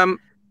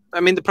 I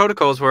mean, the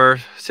protocols were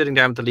sitting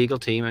down with the legal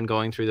team and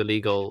going through the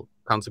legal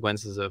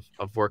consequences of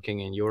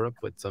working in Europe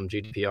with some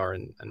GDPR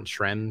and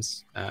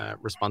Schrems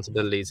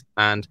responsibilities.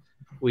 And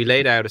we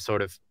laid out a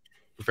sort of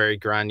very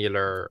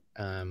granular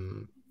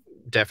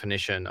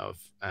definition of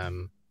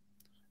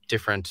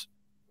different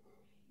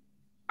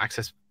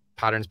access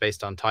patterns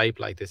based on type.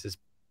 Like this is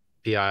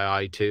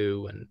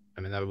PII2, and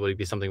I mean that would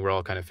be something we're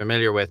all kind of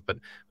familiar with, but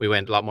we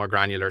went a lot more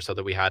granular so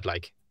that we had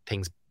like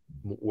things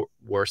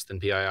worse than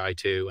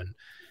PII2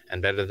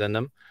 and better than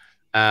them.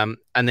 And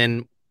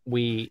then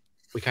we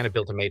kind of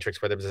built a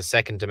matrix where there was a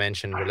second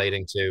dimension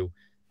relating to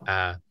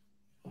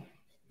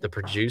the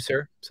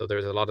producer. So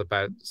there's a lot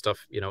about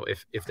stuff, you know,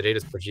 if the data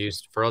is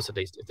produced, for us at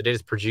least, if the data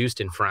is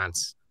produced in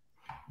France,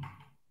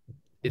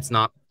 it's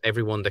not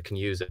everyone that can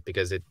use it,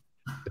 because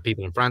the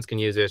people in France can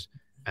use it,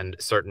 and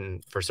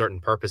for certain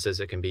purposes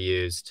it can be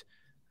used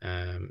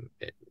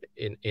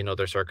in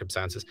other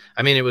circumstances.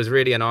 I mean, it was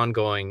really an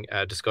ongoing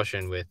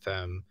discussion with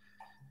the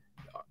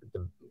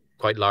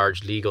quite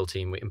large legal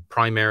team,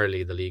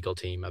 primarily the legal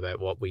team, about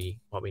what we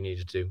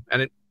needed to do.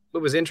 And it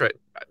was interesting.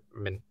 I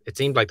mean, it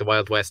seemed like the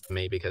Wild West to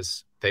me,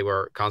 because they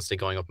were constantly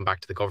going up and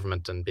back to the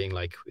government and being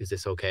like, is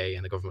this okay?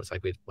 And the government was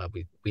like,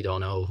 we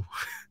don't know.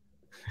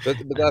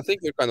 But I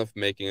think you're kind of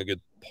making a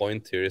good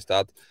point here, is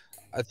that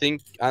I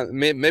think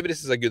maybe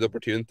this is a good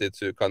opportunity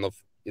to kind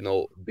of, you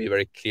know, be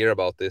very clear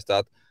about this,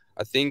 that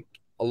I think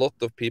a lot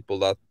of people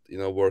that, you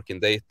know, work in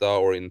data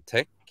or in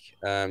tech,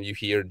 you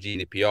hear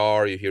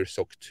GDPR, you hear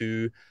SOC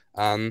 2,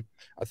 and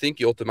I think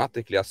you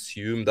automatically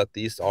assume that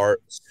these are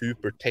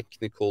super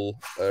technical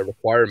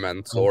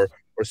requirements, or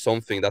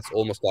something that's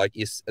almost like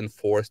is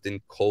enforced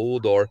in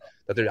code, or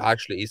that there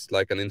actually is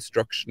like an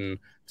instruction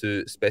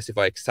to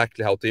specify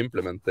exactly how to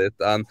implement it.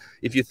 And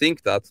if you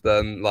think that,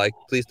 then like,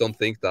 please don't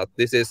think that.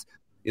 This is,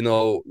 you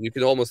know, you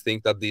can almost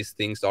think that these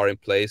things are in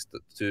place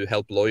to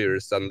help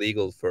lawyers and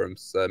legal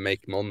firms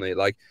make money.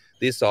 Like,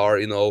 these are,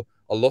 you know,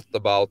 a lot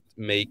about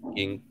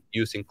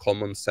using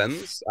common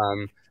sense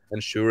and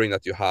ensuring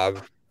that you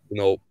have, you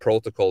know,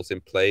 protocols in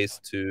place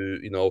to,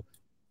 you know,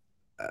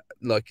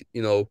 like,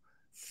 you know,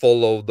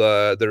 follow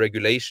the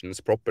regulations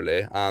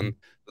properly. And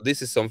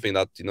this is something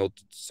that, you know,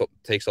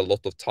 takes a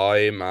lot of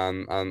time,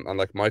 and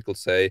like Michael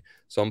say,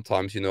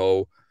 sometimes, you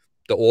know,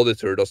 the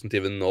auditor doesn't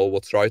even know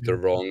what's right or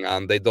wrong,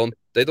 and they don't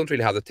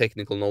really have the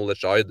technical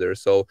knowledge either.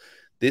 So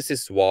this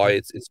is why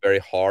it's very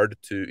hard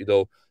to, you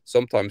know,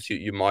 sometimes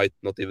you might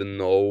not even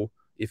know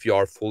if you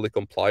are fully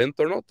compliant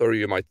or not, or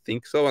you might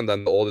think so, and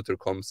then the auditor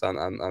comes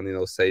and you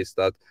know, says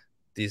that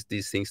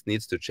these things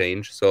needs to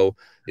change. So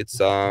it's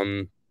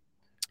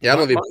yeah, I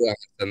don't know if you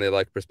have any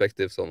like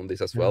perspectives on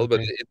this as well,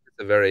 but it's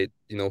a very,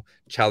 you know,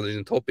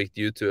 challenging topic,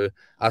 due to,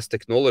 as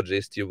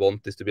technologists, you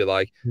want this to be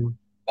like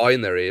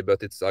binary,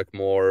 but it's like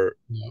more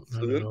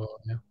fluid.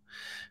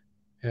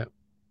 Yeah.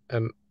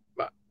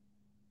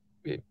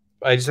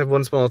 I just have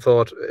one small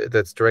thought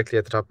that's directly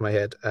at the top of my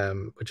head,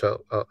 which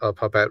I'll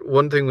pop out.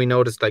 One thing we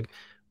noticed, like,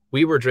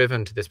 we were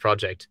driven to this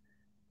project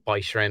by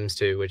Schrems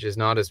too, which is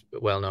not as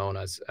well known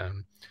as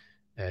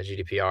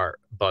GDPR,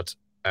 but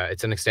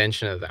it's an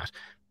extension of that.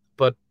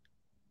 But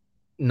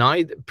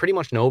pretty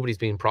much nobody's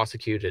been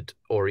prosecuted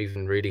or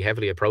even really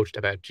heavily approached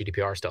about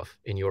GDPR stuff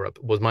in Europe,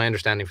 was my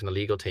understanding from the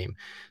legal team.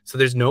 So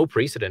there's no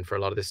precedent for a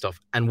lot of this stuff.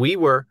 And we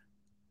were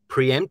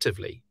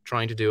preemptively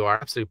trying to do our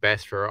absolute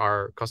best for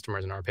our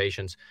customers and our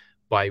patients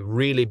by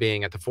really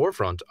being at the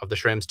forefront of the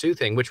Schrems 2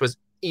 thing, which was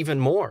even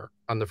more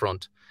on the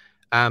front.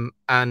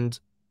 And,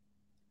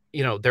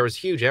 you know, there was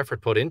huge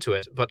effort put into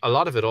it, but a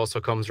lot of it also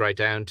comes right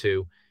down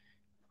to,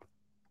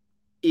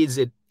 is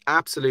it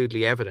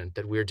absolutely evident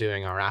that we're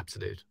doing our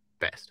absolute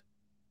best?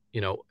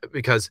 You know,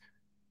 because,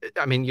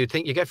 I mean, you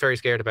get very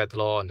scared about the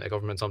law and the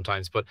government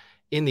sometimes, but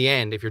in the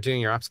end, if you're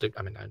doing your absolute,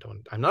 I mean,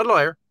 I'm not a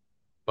lawyer,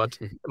 but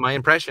my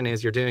impression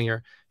is you're doing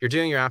your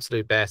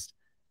absolute best,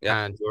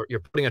 and you're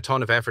putting a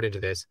ton of effort into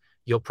this.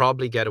 You'll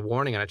probably get a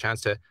warning and a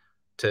chance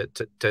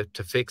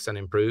to fix and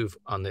improve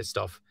on this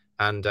stuff.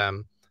 And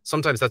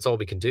sometimes that's all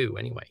we can do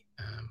anyway.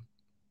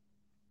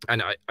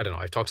 And I don't know,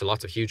 I've talked to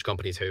lots of huge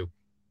companies who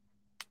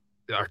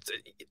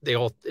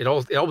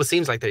it always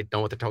seems like they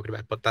know what they're talking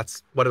about, but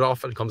that's what it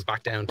often comes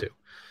back down to.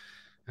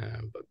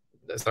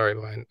 But sorry,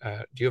 Brian,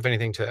 do you have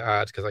anything to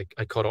add? Because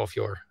I cut off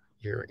your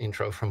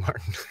intro from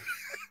Martin.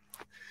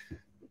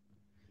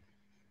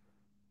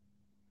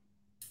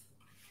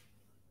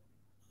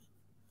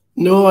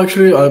 No,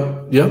 actually,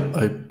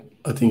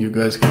 I think you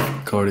guys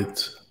have covered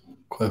it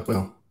quite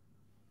well.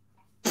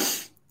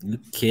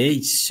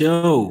 Okay,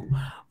 so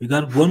we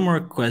got one more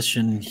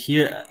question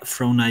here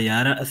from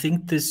Nayara. I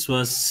think this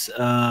was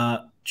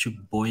to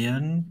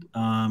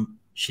Boyan.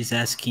 She's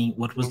asking,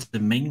 what was the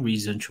main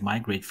reason to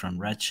migrate from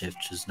Redshift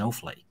to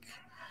Snowflake?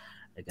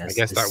 I I guess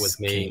guess that this was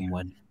me. came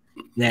when.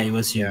 Yeah, it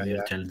was you. Yeah,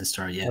 You're telling the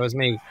story. Yeah, that was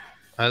me.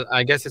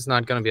 I guess it's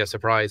not going to be a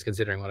surprise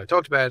considering what I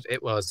talked about.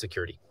 It was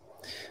security.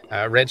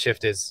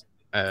 Redshift is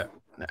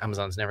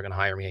Amazon's never going to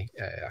hire me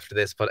after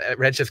this, but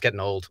Redshift's getting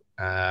old,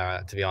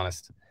 to be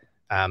honest.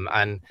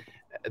 And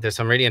there's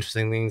some really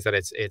interesting things that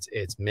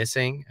it's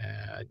missing.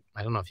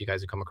 I don't know if you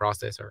guys have come across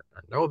this or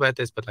know about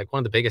this, but like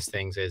one of the biggest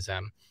things is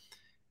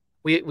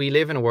we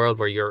live in a world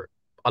where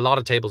a lot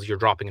of tables you're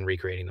dropping and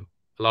recreating them.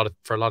 For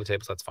a lot of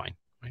tables that's fine,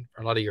 right?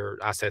 For a lot of your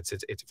assets,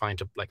 it's fine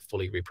to like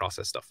fully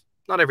reprocess stuff.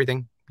 Not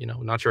everything,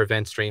 not your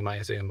event stream. I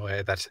assume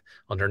that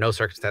under no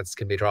circumstances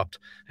can be dropped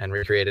and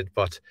recreated,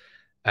 but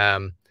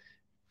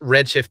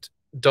Redshift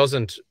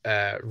doesn't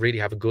really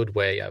have a good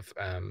way of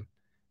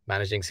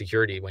managing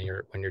security when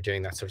you're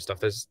doing that sort of stuff.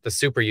 The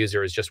super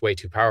user is just way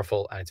too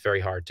powerful, and it's very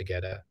hard to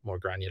get a more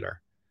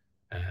granular.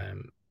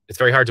 It's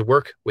very hard to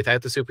work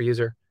without the super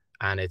user,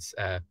 and it's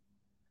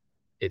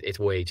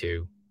way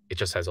too. It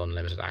just has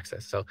unlimited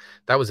access. So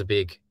that was a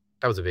big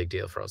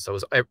deal for us. So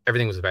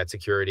everything was about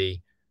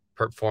security,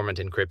 performant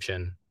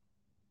encryption,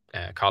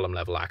 column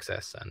level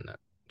access, and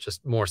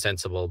just more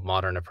sensible,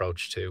 modern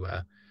approach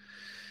to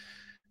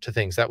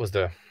things. That was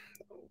the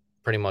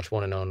pretty much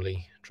one and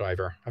only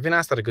driver. I've been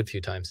asked that a good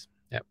few times.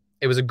 Yeah,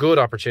 it was a good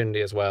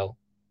opportunity as well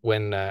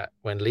when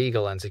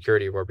legal and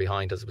security were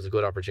behind us. It was a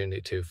good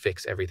opportunity to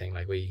fix everything.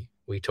 Like we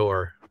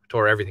tore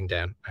everything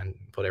down and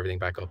put everything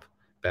back up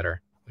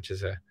better, which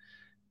is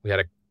we had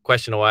a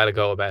question a while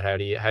ago about how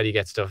do you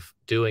get stuff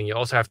doing. You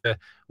also have to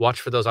watch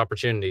for those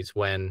opportunities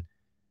when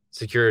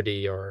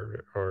security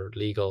or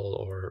legal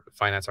or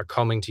finance are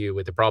coming to you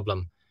with a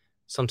problem.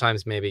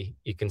 Sometimes maybe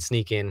you can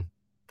sneak in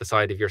the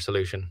side of your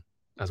solution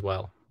as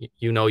well.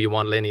 You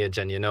want lineage,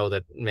 and you know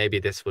that maybe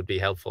this would be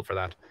helpful for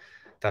that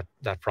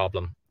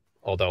problem.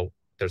 Although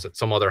there's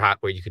some other hat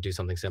where you could do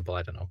something simple.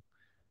 I don't know,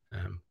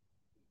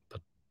 but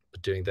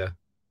doing the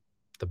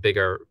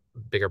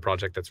bigger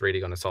project that's really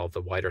going to solve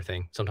the wider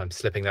thing. Sometimes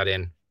slipping that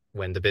in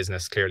when the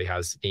business clearly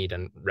has need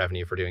and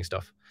revenue for doing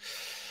stuff.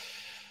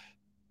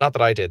 Not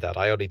that I did that.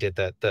 I only did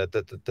the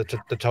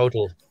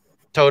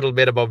total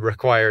minimum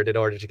required in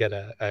order to get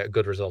a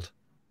good result.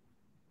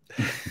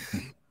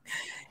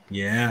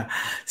 Yeah.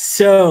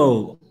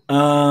 So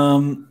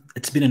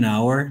it's been an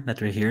hour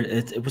that we're here.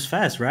 It was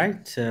fast,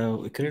 right?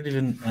 So we couldn't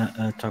even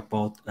talk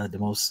about the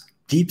most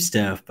deep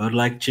stuff. But I'd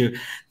like to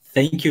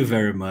thank you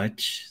very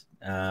much.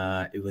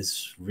 It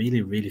was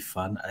really, really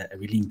fun. I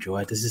really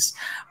enjoyed. This is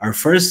our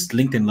first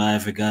LinkedIn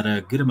Live. We got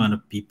a good amount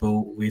of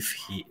people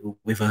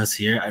with us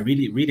here. I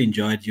really, really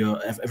enjoyed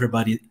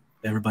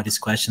everybody's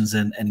questions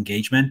and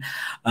engagement.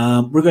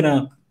 We're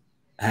gonna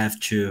have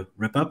to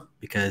wrap up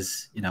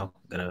because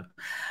gotta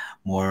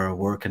more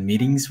work and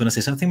meetings. Want to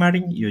say something,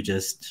 Martin? You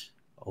just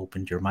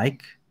opened your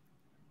mic.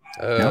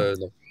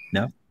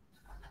 No.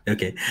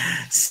 Okay,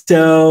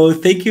 so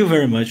thank you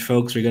very much,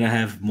 folks. We're gonna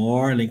have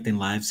more LinkedIn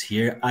Lives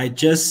here. I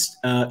just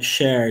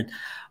shared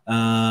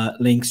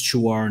links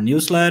to our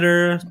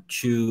newsletter,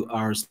 to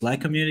our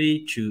Slack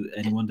community, to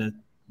anyone that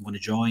want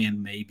to join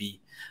and maybe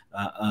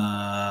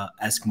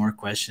ask more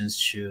questions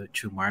to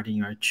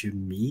Martin or to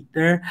me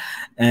there.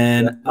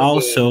 And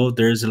also,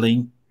 there's a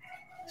link.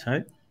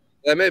 Sorry.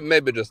 Yeah,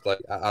 maybe just like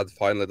add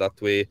finally that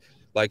we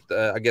like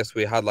I guess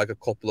we had like a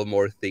couple of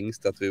more things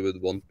that we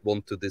would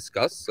want to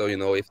discuss. So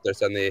if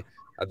there's any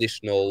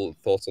additional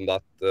thoughts on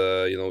that,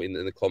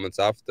 in the comments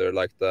after,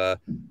 like I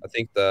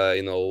think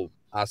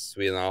as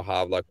we now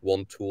have like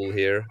one tool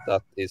here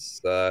that is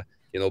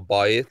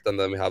buy it, and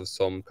then we have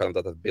some kind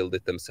of that build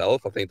it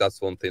themselves. I think that's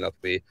one thing that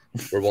we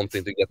were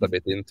wanting to get a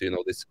bit into.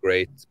 This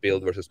great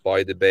build versus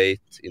buy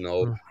debate.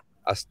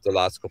 As the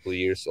last couple of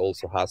years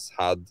also has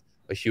had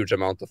a huge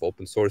amount of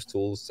open source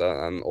tools,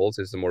 and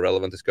also is a more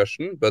relevant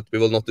discussion, but we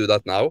will not do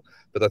that now.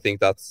 But I think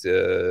that's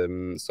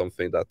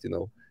something that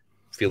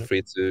feel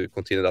free to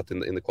continue that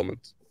in the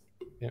comments.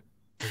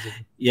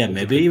 Yeah,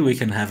 maybe we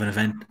can have an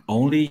event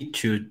only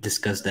to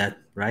discuss that,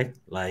 right?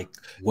 Like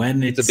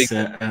when it's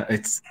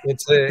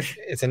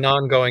an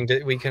ongoing.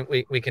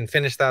 We can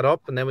finish that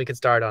up, and then we can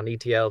start on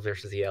ETL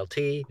versus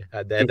ELT,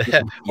 and then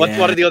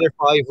what are the other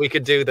 5 we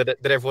could do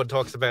that everyone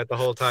talks about the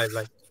whole time?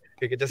 Like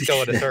we could just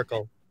go in a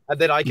circle. And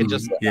then I can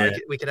just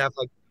we can have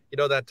like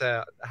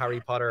that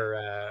Harry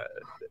Potter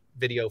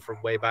video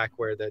from way back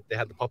where they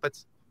had the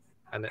puppets,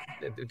 and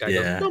the guy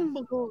goes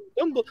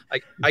Dumbledore.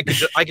 I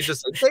could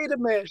just say data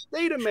mesh,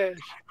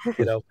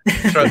 throw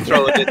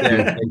it in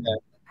there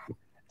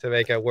to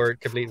make a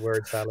complete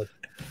word salad.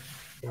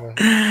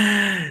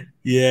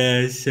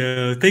 Yeah.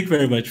 So thank you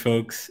very much,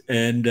 folks,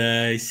 and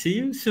see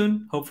you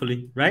soon,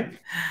 hopefully. Right?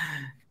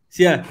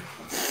 So, yeah.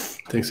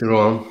 Thanks,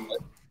 everyone.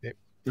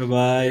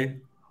 Bye-bye.